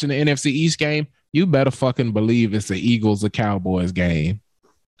if I'm watching the NFC East game, you better fucking believe it's the Eagles or Cowboys game.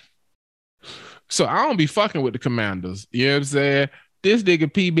 So I don't be fucking with the Commanders. You know what I'm saying? This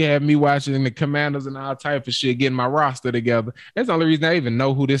nigga PB had me watching the Commanders and all type of shit, getting my roster together. That's the only reason I even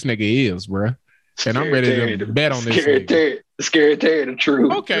know who this nigga is, bro. And I'm ready to bet on this nigga. Scary Terry, the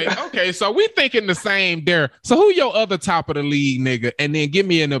truth. Okay. So we thinking the same there. So who your other top of the league nigga? And then give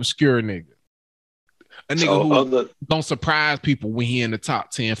me an obscure nigga. A nigga who don't surprise people when he in the top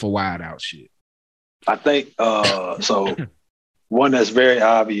 10 for wide out shit. I think so. One that's very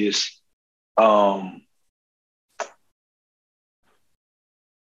obvious.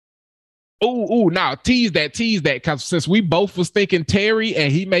 Now tease that, because since we both was thinking Terry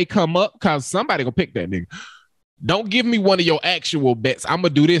and he may come up, because somebody gonna pick that nigga. Don't give me one of your actual bets. I'm gonna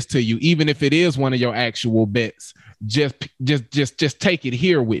do this to you, even if it is one of your actual bets. Just take it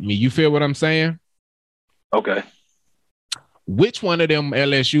here with me. You feel what I'm saying? Okay. Which one of them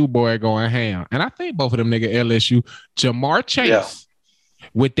LSU boy going ham? And I think both of them nigga LSU. Jamar Chase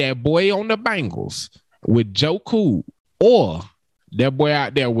with that boy on the Bengals with Joe Cool, or that boy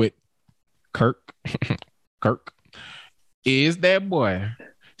out there with Kirk. Is that boy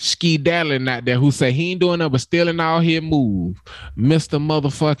Ski Dallin out there who say he ain't doing nothing but stealing all his move, Mr.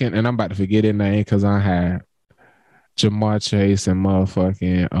 Motherfucking, and I'm about to forget his name because I had Jamar Chase and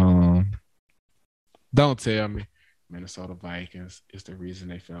motherfucking don't tell me Minnesota Vikings is the reason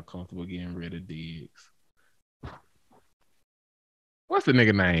they felt comfortable getting rid of Diggs. What's the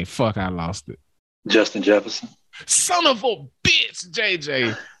nigga name? Fuck, I lost it. Justin Jefferson. Son of a bitch,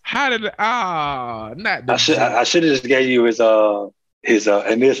 JJ. How did not the I should have just gave you his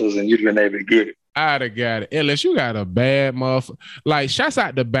initials and you'd been able to get it. I'd have got it. Unless you got a bad motherfucker. Like, shouts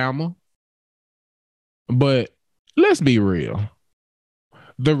out to Bama. But let's be real.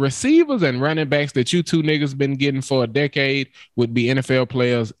 The receivers and running backs that you two niggas been getting for a decade would be NFL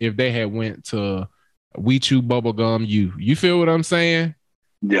players if they had went to We Chew Bubblegum U. You feel what I'm saying?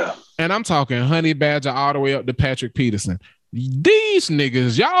 Yeah. And I'm talking Honey Badger all the way up to Patrick Peterson. These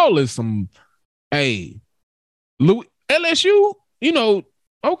niggas, y'all is some, LSU, you know,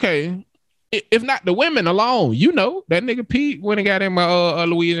 okay. If not the women alone, you know, that nigga Pete went and got him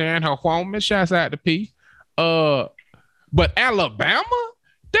Louisiana woman. Shouts out to Pete. But Alabama,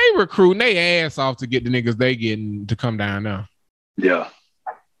 they recruiting their ass off to get the niggas they getting to come down now. Yeah.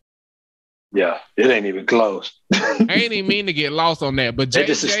 Yeah, it ain't even close. I ain't even mean to get lost on that, but they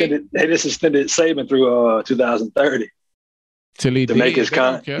just extended Saban through 2030 till he to make his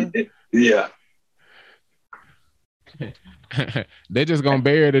yeah. They just gonna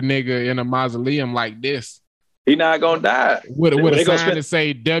bury the nigga in a mausoleum like this. He not gonna die. With a sign to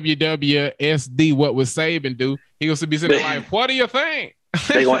say WWSD. What would Saban do? He gonna be sitting like, what do you think?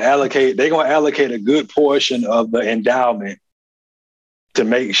 They gonna allocate a good portion of the endowment to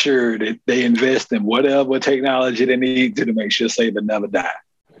make sure that they invest in whatever technology they need to make sure Saban never die.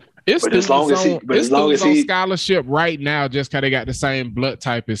 It's But as long as he, on scholarship right now, just kind of got the same blood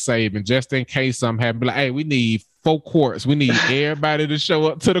type as Saban, just in case something happens. Like, hey, we need 4 quarts. We need everybody to show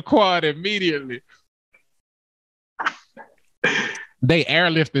up to the quad immediately. They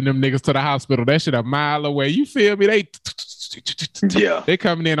airlifting them niggas to the hospital. That shit a mile away. You feel me? They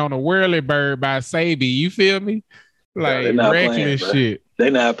coming in on a whirly bird by Sabi. You feel me? Like reckless shit. They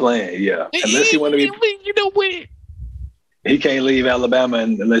not playing. Yeah, unless you want to be. You know what? He can't leave Alabama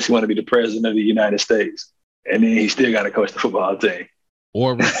unless he want to be the president of the United States, and then he still got to coach the football team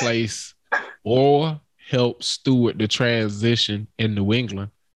or replace or help steward the transition in New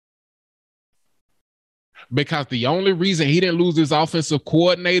England. Because the only reason he didn't lose his offensive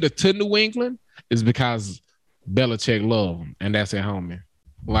coordinator to New England is because Belichick loved him, and that's at home.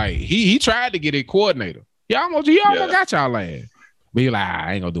 Like he tried to get a coordinator. He almost got y'all ass. But he like,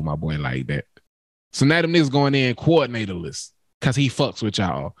 I ain't gonna do my boy like that. So now them niggas going in coordinatorless because he fucks with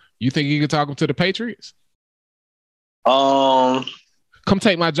y'all. You think he can talk him to the Patriots? Come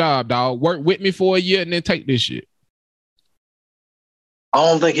take my job, dog. Work with me for a year and then take this shit. I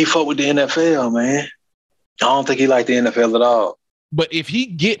don't think he fuck with the NFL, man. I don't think he like the NFL at all. But if he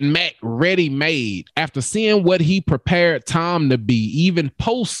get Mac ready-made after seeing what he prepared Tom to be, even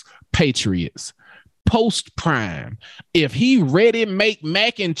post-Patriots, post-Prime, if he ready make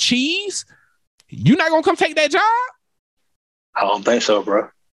mac and cheese, you not gonna come take that job? I don't think so, bro.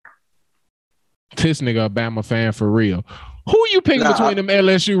 This nigga a Bama fan for real. Who you picking between them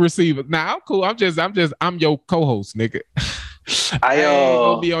LSU receivers? Nah, I'm cool. I'm your co-host, nigga. I ain't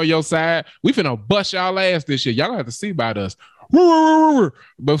gonna be on your side. We finna bust y'all ass this shit. Y'all gonna have to see about us.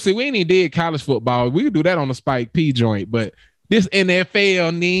 But see, we ain't even did college football. We could do that on the Spike P joint. But this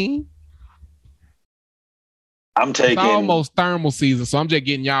NFL, it's almost thermal season, so I'm just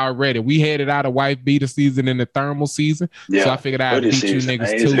getting y'all ready. We headed out of wife beater season in the thermal season, so I figured I'd beat you niggas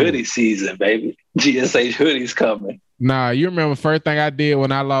too. It's hoodie season, baby. GSH hoodies coming. Nah, you remember the first thing I did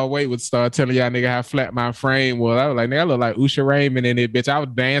when I lost weight was start telling y'all nigga how flat my frame was. I was like, nigga, I look like Usha Raymond in it, bitch. I was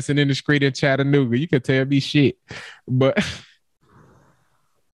dancing in the street in Chattanooga. You could tell me shit, but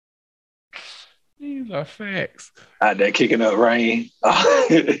these are facts. Out there kicking up rain. Tell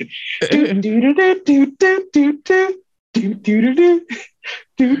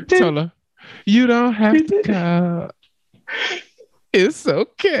her, you don't have to call. It's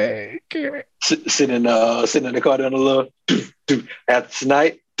okay. Sitting in the car down a little. After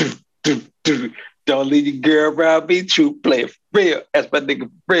tonight, don't leave your girl around me. True play real. That's my nigga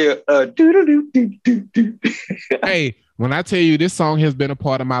real. Hey, when I tell you this song has been a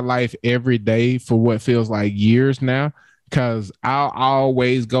part of my life every day for what feels like years now, because I'll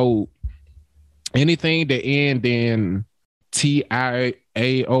always go anything that end in TIAONS.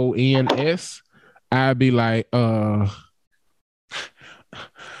 I'd be like,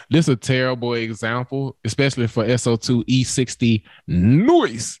 this is a terrible example, especially for S02E69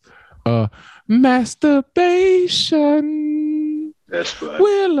 noise. Masturbation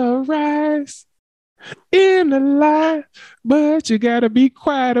will arise in a life, but you gotta be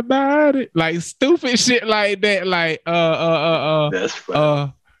quiet about it. Like stupid shit like that. Like that's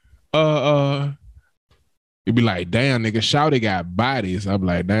funny. You'd be like, damn, nigga, Shawty got bodies. I'm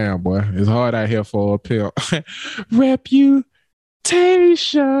like, damn, boy, it's hard out here for a pimp. Reputations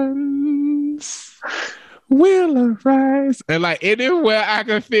will arise. And like anywhere I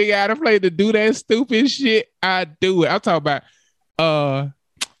can figure out a play to do that stupid shit, I do it. I'm talking about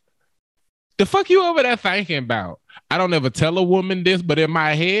the fuck you over there thinking about? I don't ever tell a woman this, but in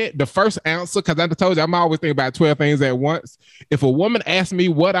my head, the first answer, because I told you I'm always thinking about 12 things at once. If a woman asks me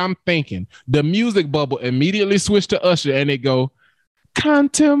what I'm thinking, the music bubble immediately switch to Usher and it go,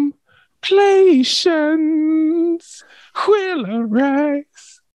 contemplations will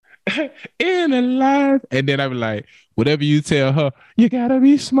arise in a life. And then I'm like, whatever you tell her, you gotta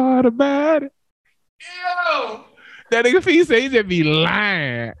be smart about it. Yo! That nigga P say he just be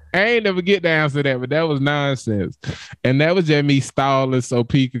lying. I ain't never get the answer to that, but that was nonsense. And that was just me stalling so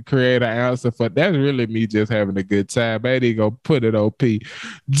P could create an answer for that's really me just having a good time. I ain't gonna put it on P.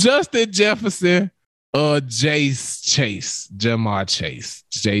 Justin Jefferson or Jamar Chase,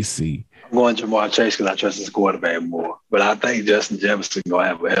 JC. I'm going Jamar Chase because I trust his quarterback more. But I think Justin Jefferson gonna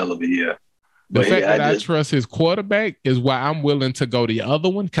have a hell of a year. The fact that I trust his quarterback is why I'm willing to go the other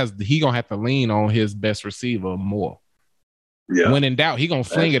one because he gonna have to lean on his best receiver more. Yeah. When in doubt, he gonna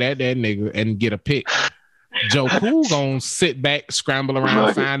fling it at that nigga and get a pick. Joe Cool gonna sit back, scramble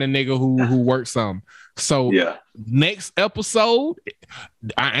around, find a nigga who works some. So next episode,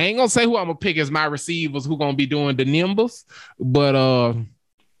 I ain't gonna say who I'm gonna pick as my receivers who gonna be doing the nimbus, but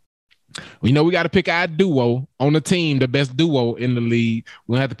We got to pick our duo on the team, the best duo in the league.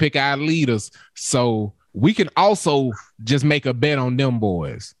 We'll have to pick our leaders. So we can also just make a bet on them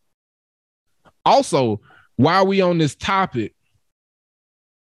boys. Also, while we on this topic,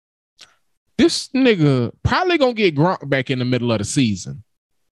 this nigga probably gonna get Gronk back in the middle of the season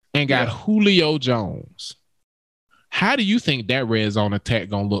and got Julio Jones. How do you think that red zone attack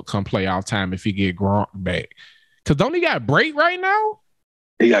gonna look come playoff time if he get Gronk back? Because don't he got Brake right now?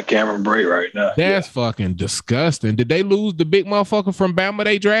 He got Cameron Brake right now. That's fucking disgusting. Did they lose the big motherfucker from Bama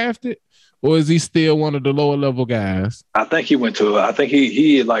they drafted? Or is he still one of the lower level guys? I think he went to, I think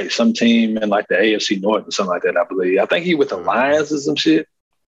he had like some team in like the AFC North or something like that, I believe. I think he with the Lions or some shit.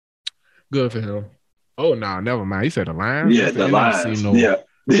 Good for him. Oh, no, never mind. He said the Lions? Yeah, the Lions. Yeah.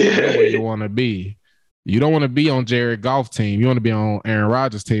 That's where you want to be. You don't want to be on Jared Goff team. You want to be on Aaron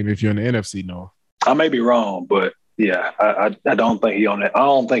Rodgers team if you're in the NFC North. I may be wrong, but yeah, I don't think he on that. I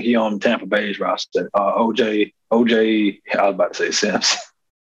don't think he on Tampa Bay's roster. OJ, I was about to say Simpson.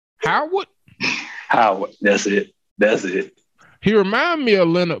 Howard. That's it. He reminded me of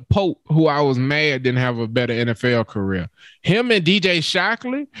Leonard Pope, who I was mad didn't have a better NFL career. Him and DJ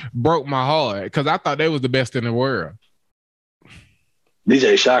Shockley broke my heart because I thought they was the best in the world.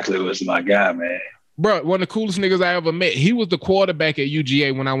 DJ Shockley was my guy, man. Bro, one of the coolest niggas I ever met. He was the quarterback at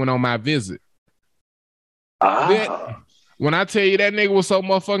UGA when I went on my visit. When I tell you that nigga was so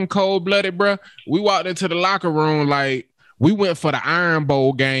motherfucking cold-blooded, bro, we walked into the locker room like we went for the Iron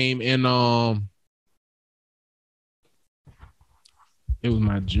Bowl game in it was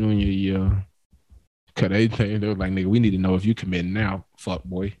my junior year. Cause they were like, nigga, we need to know if you committing now, fuck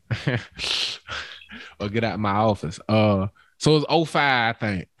boy. Or get out of my office. So it was 05, I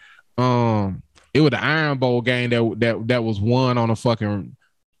think. It was the Iron Bowl game that was won on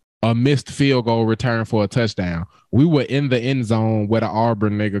a missed field goal return for a touchdown. We were in the end zone where the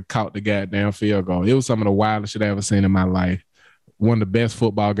Auburn nigga caught the goddamn field goal. It was some of the wildest shit I ever seen in my life. One of the best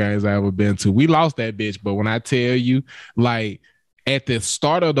football games I ever been to. We lost that bitch, but when I tell you, like, at the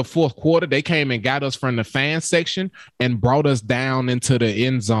start of the fourth quarter, they came and got us from the fan section and brought us down into the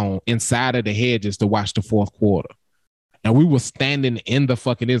end zone inside of the hedges to watch the fourth quarter. And we were standing in the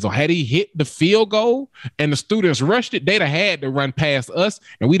fucking end zone. Had he hit the field goal and the students rushed it, they'd have had to run past us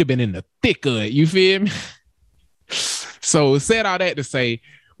and we'd have been in the thick of it. You feel me? So said all that to say,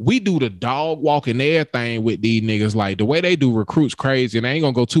 we do the dog walking everything with these niggas. Like the way they do recruits crazy, and I ain't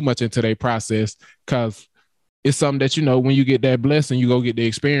gonna go too much into their process because it's something that, when you get that blessing, you go get the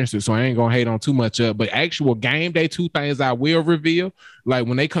experiences. So I ain't gonna hate on too much of, but actual game day, 2 things I will reveal. Like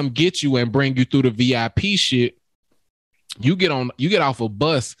when they come get you and bring you through the VIP shit, you get off a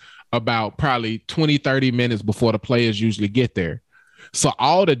bus about probably 20, 30 minutes before the players usually get there. So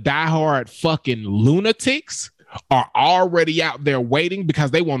all the diehard fucking lunatics are already out there waiting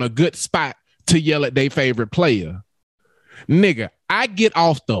because they want a good spot to yell at their favorite player. Nigga, I get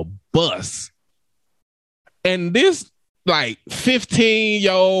off the bus and this like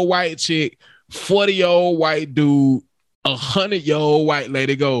 15-year-old white chick, 40-year-old white dude, 100-year-old white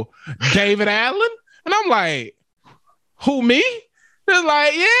lady go, David Allen? And I'm like, who, me? They're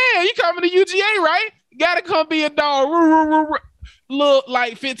like, yeah, you coming to UGA, right? Gotta come be a dog. Look,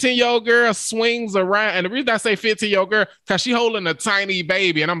 like 15-year-old girl swings around. And the reason I say 15-year-old girl, because she holding a tiny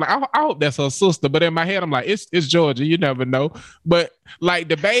baby. And I'm like, I hope that's her sister. But in my head, I'm like, it's Georgia. You never know. But like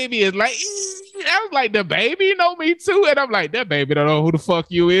the baby is like, I was like, the baby know me too. And I'm like, that baby don't know who the fuck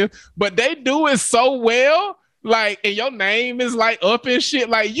you is. But they do it so well. Like, and your name is like up and shit.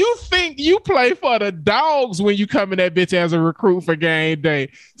 Like, you think you play for the dogs when you come in that bitch as a recruit for game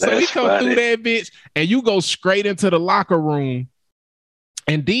day. So we come through that bitch and you go straight into the locker room.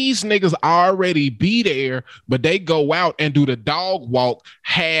 And these niggas already be there, but they go out and do the dog walk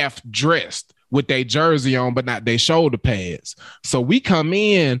half dressed with their jersey on, but not their shoulder pads. So we come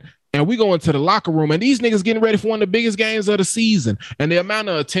in and we go into the locker room and these niggas getting ready for one of the biggest games of the season. And the amount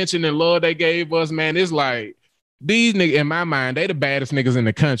of attention and love they gave us, man, it's like these niggas, in my mind, they the baddest niggas in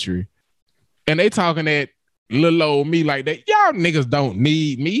the country. And they talking that little old me like that. Y'all niggas don't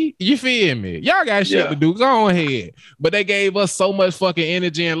need me. You feel me? Y'all got shit to do. Go ahead. But they gave us so much fucking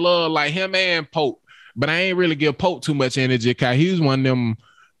energy and love, like him and Pope. But I ain't really give Pope too much energy because he was one of them,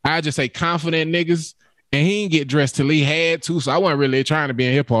 I just say, confident niggas. And he didn't get dressed till he had to. So I wasn't really trying to be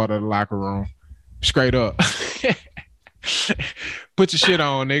in his part of the locker room. Straight up. Put your shit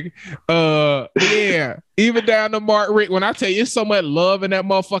on, nigga. Yeah. Even down to Mark Rick, when I tell you it's so much love in that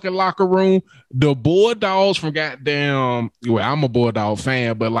motherfucking locker room, the Bulldogs from goddamn, well, I'm a Bulldog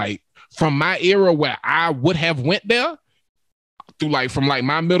fan, but like from my era where I would have went there, from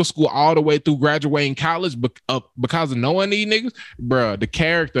my middle school all the way through graduating college because of knowing these niggas, bro, the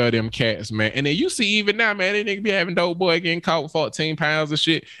character of them cats, man. And then you see even now, man, they niggas be having dope boy getting caught with 14 pounds of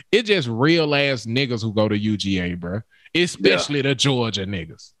shit. It's just real ass niggas who go to UGA, bro. Especially the Georgia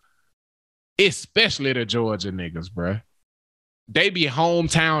niggas. Especially the Georgia niggas, bro. They be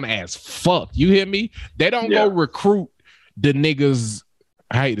hometown as fuck. You hear me? They don't go recruit the niggas,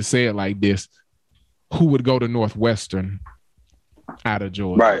 I hate to say it like this, who would go to Northwestern out of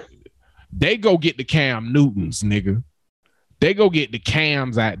Georgia. Right. They go get the Cam Newtons, nigga. They go get the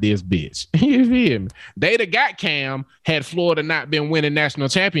Cams out this bitch. You feel me? They'd have got Cam had Florida not been winning national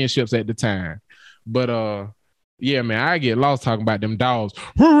championships at the time. But yeah, man, I get lost talking about them dogs.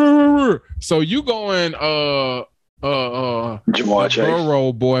 So you going Jamar Chase,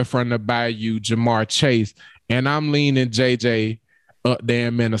 Burrow boy from the Bayou, Jamar Chase, and I'm leaning JJ up there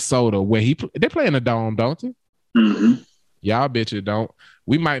in Minnesota where they play in the dome, don't they? Mm-hmm. Y'all bitches don't.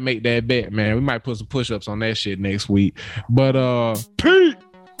 We might make that bet, man. We might put some push-ups on that shit next week. But Pete,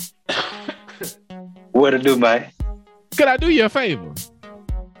 what to do, man? Could I do you a favor?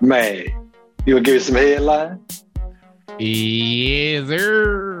 Man, you gonna give me some headlines? Yes,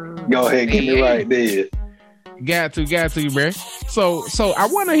 sir. Go ahead, get me right there. Got to, bro. So I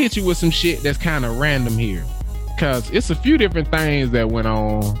want to hit you with some shit that's kind of random here. Cause it's a few different things that went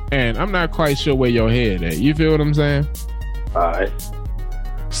on, and I'm not quite sure where your head at. You feel what I'm saying? All right.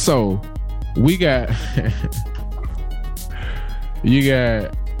 So we got you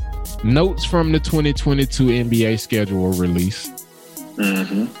got notes from the 2022 NBA schedule released.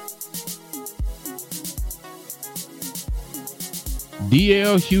 Mm-hmm.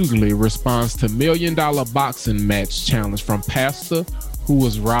 DL Hughley responds to $1 million boxing match challenge from pastor who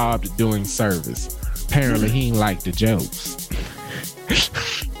was robbed during service. Apparently, he ain't like the jokes.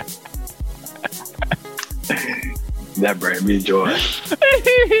 That brings me joy.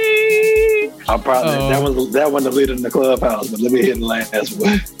 I'm probably that one the leader in the clubhouse, but let me hit the last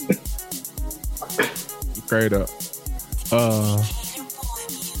one. Straight up.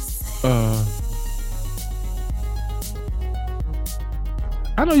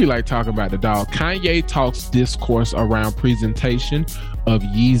 I know you like talking about the dog. Kanye talks discourse around presentation of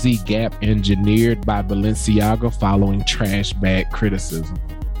Yeezy Gap engineered by Balenciaga following trash bag criticism.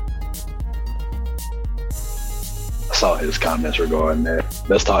 I saw his comments regarding that.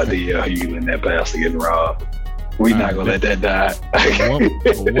 Let's talk to you and that pastor getting robbed. We not gonna let that die.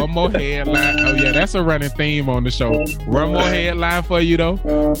 one more headline. Oh yeah, that's a running theme on the show. One more headline for you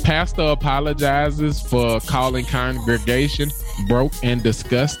though. Pastor apologizes for calling congregation broke and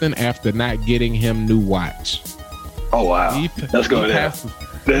disgusting after not getting him new watch. Oh wow. Let's go there.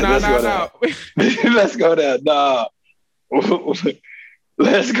 No. Let's go there. No.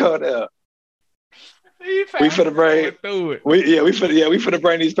 Let's go there. We finna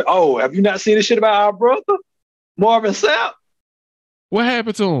bring these. Oh, have you not seen this shit about our brother Marvin Sapp? What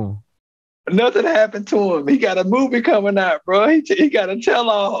happened to him? Nothing happened to him. He got a movie coming out, bro. He got a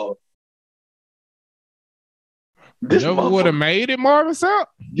tell-all. This never would have made it, Marvin Sapp.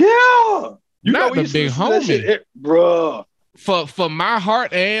 Yeah, you not the big homie, bro. For my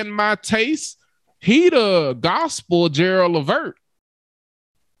heart and my taste, he the gospel Gerald Levert.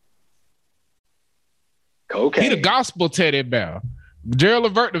 Okay. He the gospel Teddy Bear. Gerald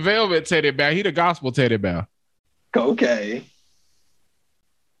Levert, the velvet Teddy Bear. He the gospel Teddy Bear. Okay.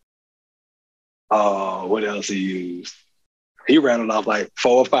 Oh, what else he used? He rattled off like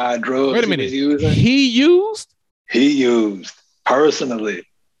 4 or 5 drugs. Wait a minute. He used? He used personally.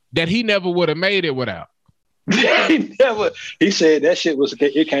 That he never would have made it without. He said that shit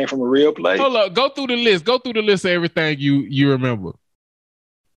it came from a real place. Hold up, go through the list. Go through the list of everything you remember.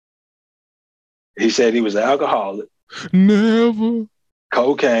 He said he was an alcoholic. Never.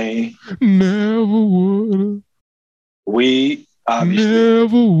 Cocaine. Never would. Weed. Obviously.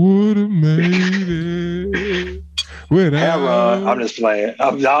 Never would have made it. Heroin. I'm just playing.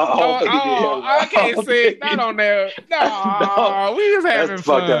 I can't say it. Not on there. No, we was having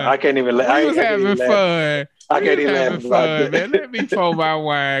fun. I can't even laugh. We was having fun. I can't even laugh about that. Man. Let me pour my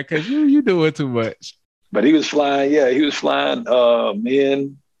wine because you doing too much. But he was flying. Yeah, he was flying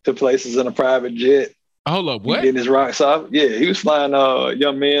men to places in a private jet. Hold up, what? Getting his rocks off. Yeah, he was flying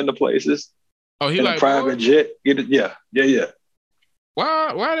young men to places. Oh, he in like a private jet. Yeah.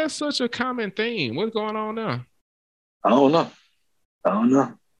 Why that's such a common theme? What's going on now? I don't know.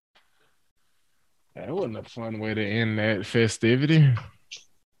 That wasn't a fun way to end that festivity.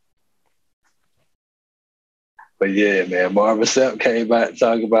 But yeah, man, Marvin Sapp came out and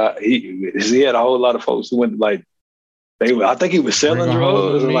talking about he had a whole lot of folks who went like I think he was selling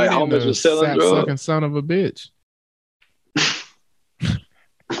drugs, or like homies was selling drugs. Sucking son of a bitch.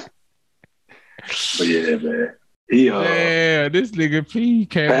 But yeah, man. He yeah, this nigga P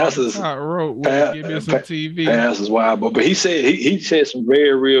came off the top rope with give me some TV. Passes wild, but he said he said some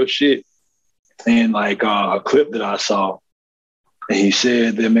very real shit in like a clip that I saw. And he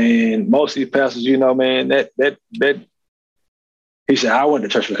said that, man, most of these pastors, you know, man, that he said, I went to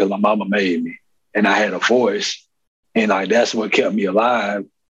church because my mama made me and I had a voice. And like, that's what kept me alive,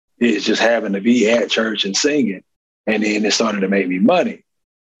 is just having to be at church and singing. And then it started to make me money.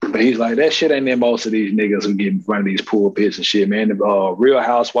 But he's like, that shit ain't in most of these niggas who get in front of these pulpits and shit, man. The Real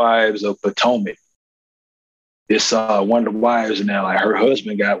Housewives of Potomac. It's one of the wives in there, like her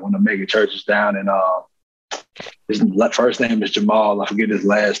husband got one of the mega churches down in his first name is Jamal. I forget his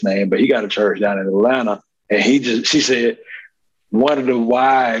last name, but he got a church down in Atlanta. And she said one of the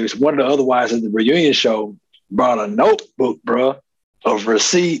other wives at the reunion show brought a notebook, bro, of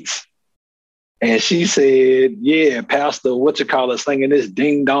receipts. And she said, yeah, Pastor, singing this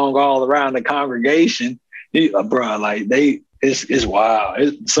ding dong all around the congregation. Bro, like it's wild.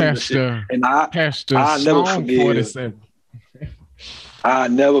 It's some shit. And I never forgive. I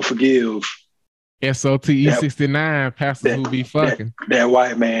never forgive S02E69 pastors who be fucking. That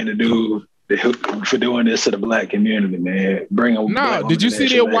white man for doing this to the black community, man. Did you see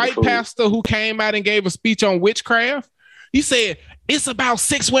the white pastor who came out and gave a speech on witchcraft? He said, it's about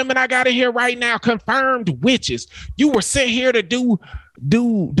 6 women I got in here right now, confirmed witches. You were sent here to do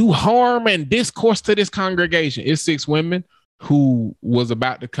harm and discourse to this congregation. It's 6 women who was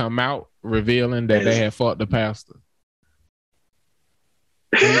about to come out revealing that they had fought the pastor.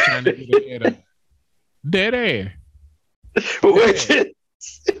 They were trying to get a dead air.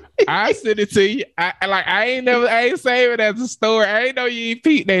 I sent it to you. I ain't saying it as a story. I ain't know you ain't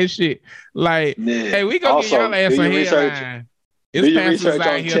peep that shit. Like, hey, we gonna get y'all ass a headline. It's pastors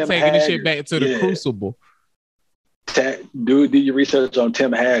out here taking this shit back to the crucible. Do your research on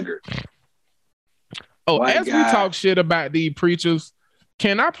Tim Haggard. As we talk shit about these preachers,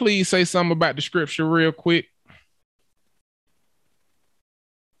 can I please say something about the scripture real quick?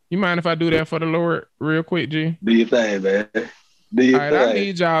 You mind if I do that for the Lord real quick, G? Do your thing, man. I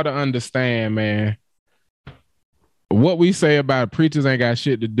need y'all to understand, man. What we say about preachers ain't got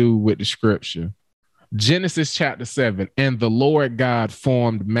shit to do with the scripture. Genesis chapter 7, and the Lord God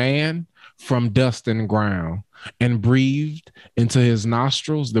formed man from dust and ground and breathed into his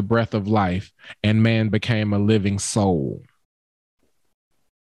nostrils the breath of life, and man became a living soul.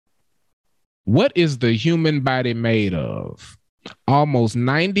 What is the human body made of? Almost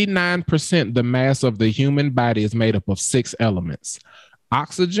 99% the mass of the human body is made up of 6 elements: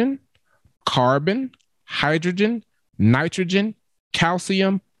 oxygen, carbon, hydrogen, nitrogen,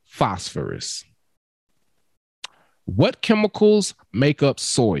 calcium, phosphorus. What chemicals make up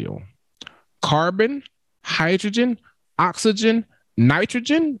soil? Carbon, hydrogen, oxygen,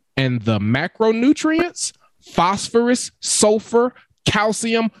 nitrogen, and the macronutrients: phosphorus, sulfur,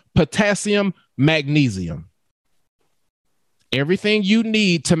 calcium, potassium, magnesium. Everything you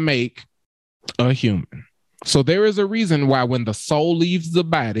need to make a human. So there is a reason why when the soul leaves the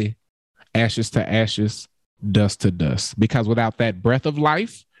body, ashes to ashes, dust to dust. Because without that breath of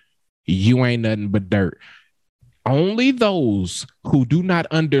life, you ain't nothing but dirt. Only those who do not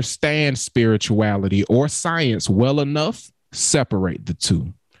understand spirituality or science well enough separate the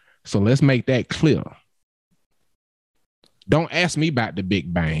two. So let's make that clear. Don't ask me about the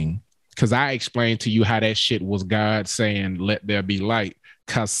Big Bang, because I explained to you how that shit was God saying, let there be light,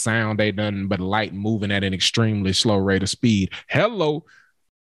 because sound ain't nothing but light moving at an extremely slow rate of speed. Hello.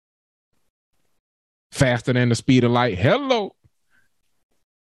 Faster than the speed of light. Hello.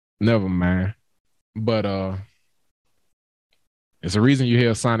 Never mind. But it's a reason you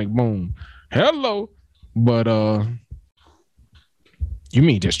hear a sonic boom. Hello. But you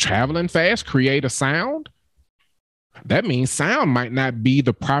mean just traveling fast, create a sound? That means sound might not be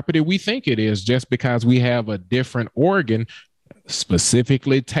the property we think it is, just because we have a different organ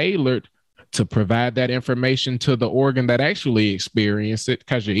specifically tailored to provide that information to the organ that actually experiences it,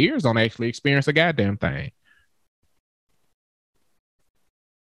 because your ears don't actually experience a goddamn thing.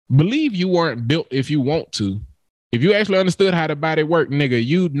 Believe you weren't built if you want to. If you actually understood how the body worked, nigga,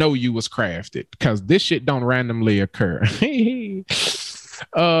 you know you was crafted, because this shit don't randomly occur.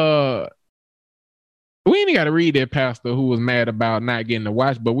 We ain't got to read that pastor who was mad about not getting to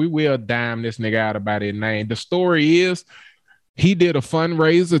watch, but we will dime this nigga out about his name. The story is he did a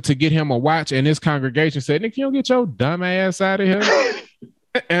fundraiser to get him a watch, and his congregation said, "Nick, you don't get your dumb ass out of here."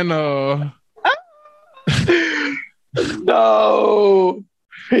 And no,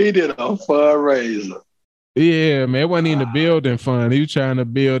 he did a fundraiser. Yeah, man, it wasn't even the building fund. He was trying to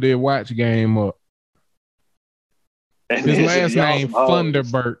build their watch game up. And His then last y'all name some hoes.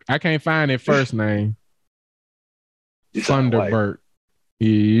 Thunderbird. I can't find his first name. You sound white. Thunderbird.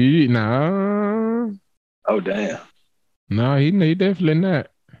 Nah. Oh damn. No, he definitely not.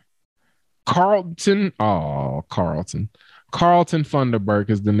 Carlton. Oh, Carlton. Carlton Thunderbird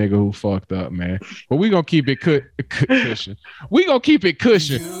is the nigga who fucked up, man. But we gonna keep it cushion. We gonna keep it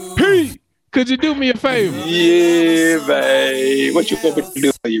cushion. Pete, could you do me a favor? Yeah, babe. What you want me to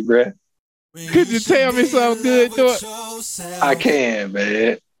do for you, bruh? Could you tell me something good, Doc? I can,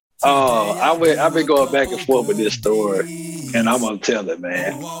 man. Oh, I've been going back and forth with this story, and I'm gonna tell it,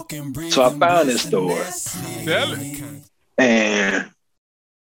 man. So I found this story. Tell it. And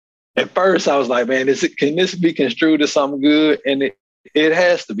at first I was like, man, can this be construed as something good? And it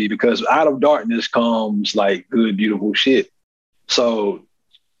has to be, because out of darkness comes like good, beautiful shit. So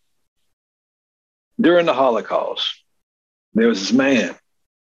during the Holocaust, there was this man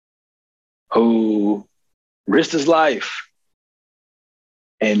who risked his life,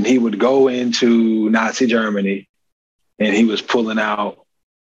 and he would go into Nazi Germany and he was pulling out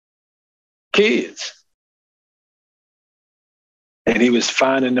kids. And he was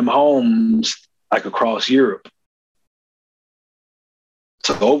finding them homes like across Europe.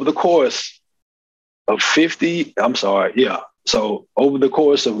 So over the course of So over the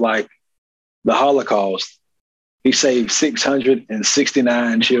course of like the Holocaust, he saved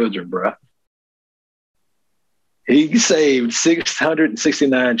 669 children, bruh. He saved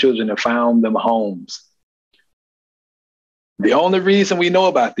 669 children and found them homes. The only reason we know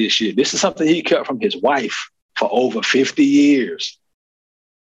about this shit, this is something he kept from his wife for over 50 years.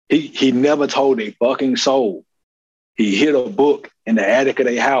 He never told a fucking soul. He hid a book in the attic of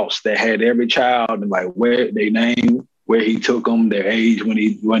their house that had every child and like where their name, where he took them, their age when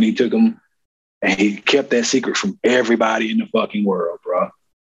he took them, and he kept that secret from everybody in the fucking world, bro.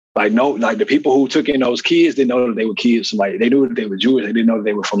 Like the people who took in those kids didn't know that they were kids from they knew that they were Jewish. They didn't know that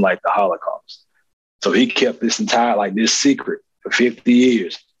they were from like the Holocaust. So he kept this entire this secret for 50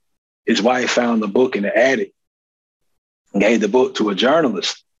 years. His wife found the book in the attic and gave the book to a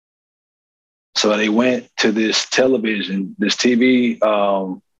journalist. So they went to this TV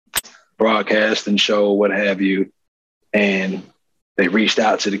broadcast and show, what have you, and they reached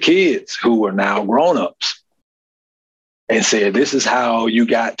out to the kids who were now grown-ups and said, this is how you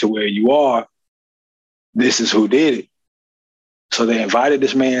got to where you are. This is who did it. So they invited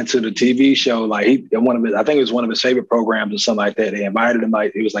this man to the TV show. I think it was one of his favorite programs or something like that. They invited him,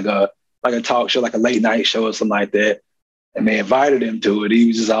 it was like a talk show, like a late night show or something like that. And they invited him to it. He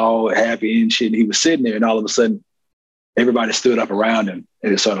was just all happy and shit. And he was sitting there, and all of a sudden, everybody stood up around him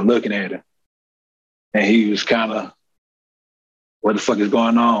and they started looking at him. And he was kind of, what the fuck is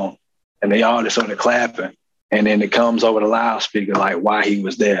going on? And they all just started clapping. And then it comes over the loudspeaker, why he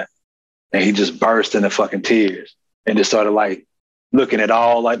was there. And he just burst into fucking tears and just started looking at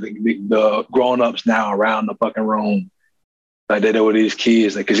all the grown-ups now around the fucking room. There were these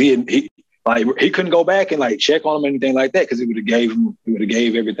kids, because he couldn't go back and check on them or anything like that, because he would have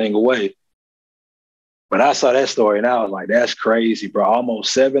gave everything away. But I saw that story and I was like, that's crazy, bro.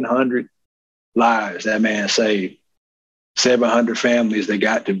 Almost 700 lives that man saved. 700 families that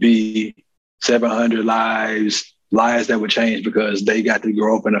got to be 700 lives that would change because they got to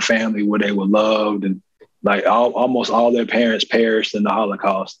grow up in a family where they were loved, and almost all their parents perished in the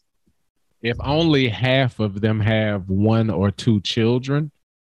Holocaust. If only half of them have one or two children,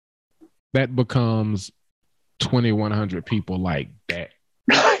 that becomes 2,100 people like that.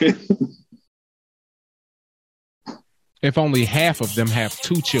 If only half of them have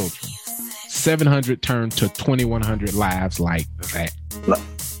two children, 700 turn to 2,100 lives like that.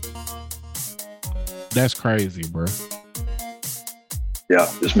 That's crazy, bro. Yeah,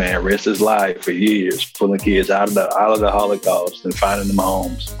 this man risked his life for years, pulling kids out of the Holocaust and finding them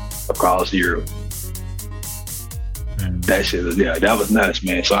homes across Europe. That shit that was nuts,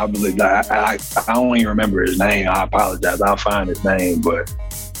 man. So I believe I don't even remember his name. I apologize. I'll find his name, but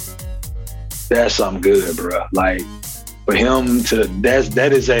that's something good, bro. For him to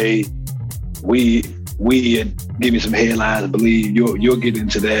that is a we give me some headlines. I believe you'll get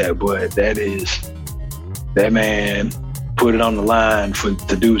into that, but that man put it on the line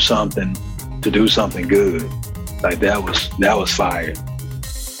to do something good. That was fire.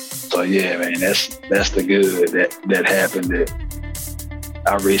 So yeah, man, that's the good that happened that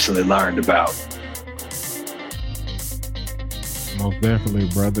I recently learned about. Most definitely,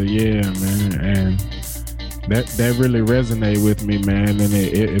 brother. Yeah, man. And that really resonated with me, man. And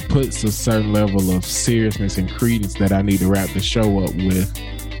it puts a certain level of seriousness and credence that I need to wrap the show up with.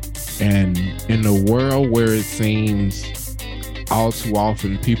 And in a world where it seems all too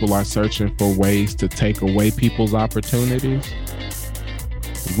often people are searching for ways to take away people's opportunities.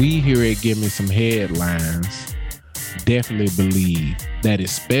 We here at Give Me Some Headlines definitely believe that,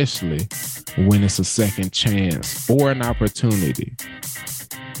 especially when it's a second chance or an opportunity,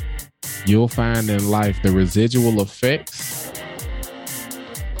 you'll find in life the residual effects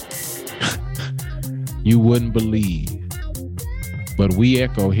you wouldn't believe. But we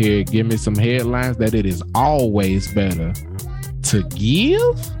echo here, Give Me Some Headlines, that it is always better to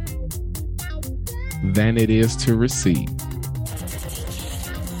give than it is to receive.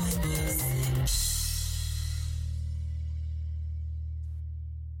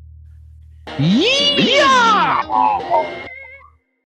 Yeah!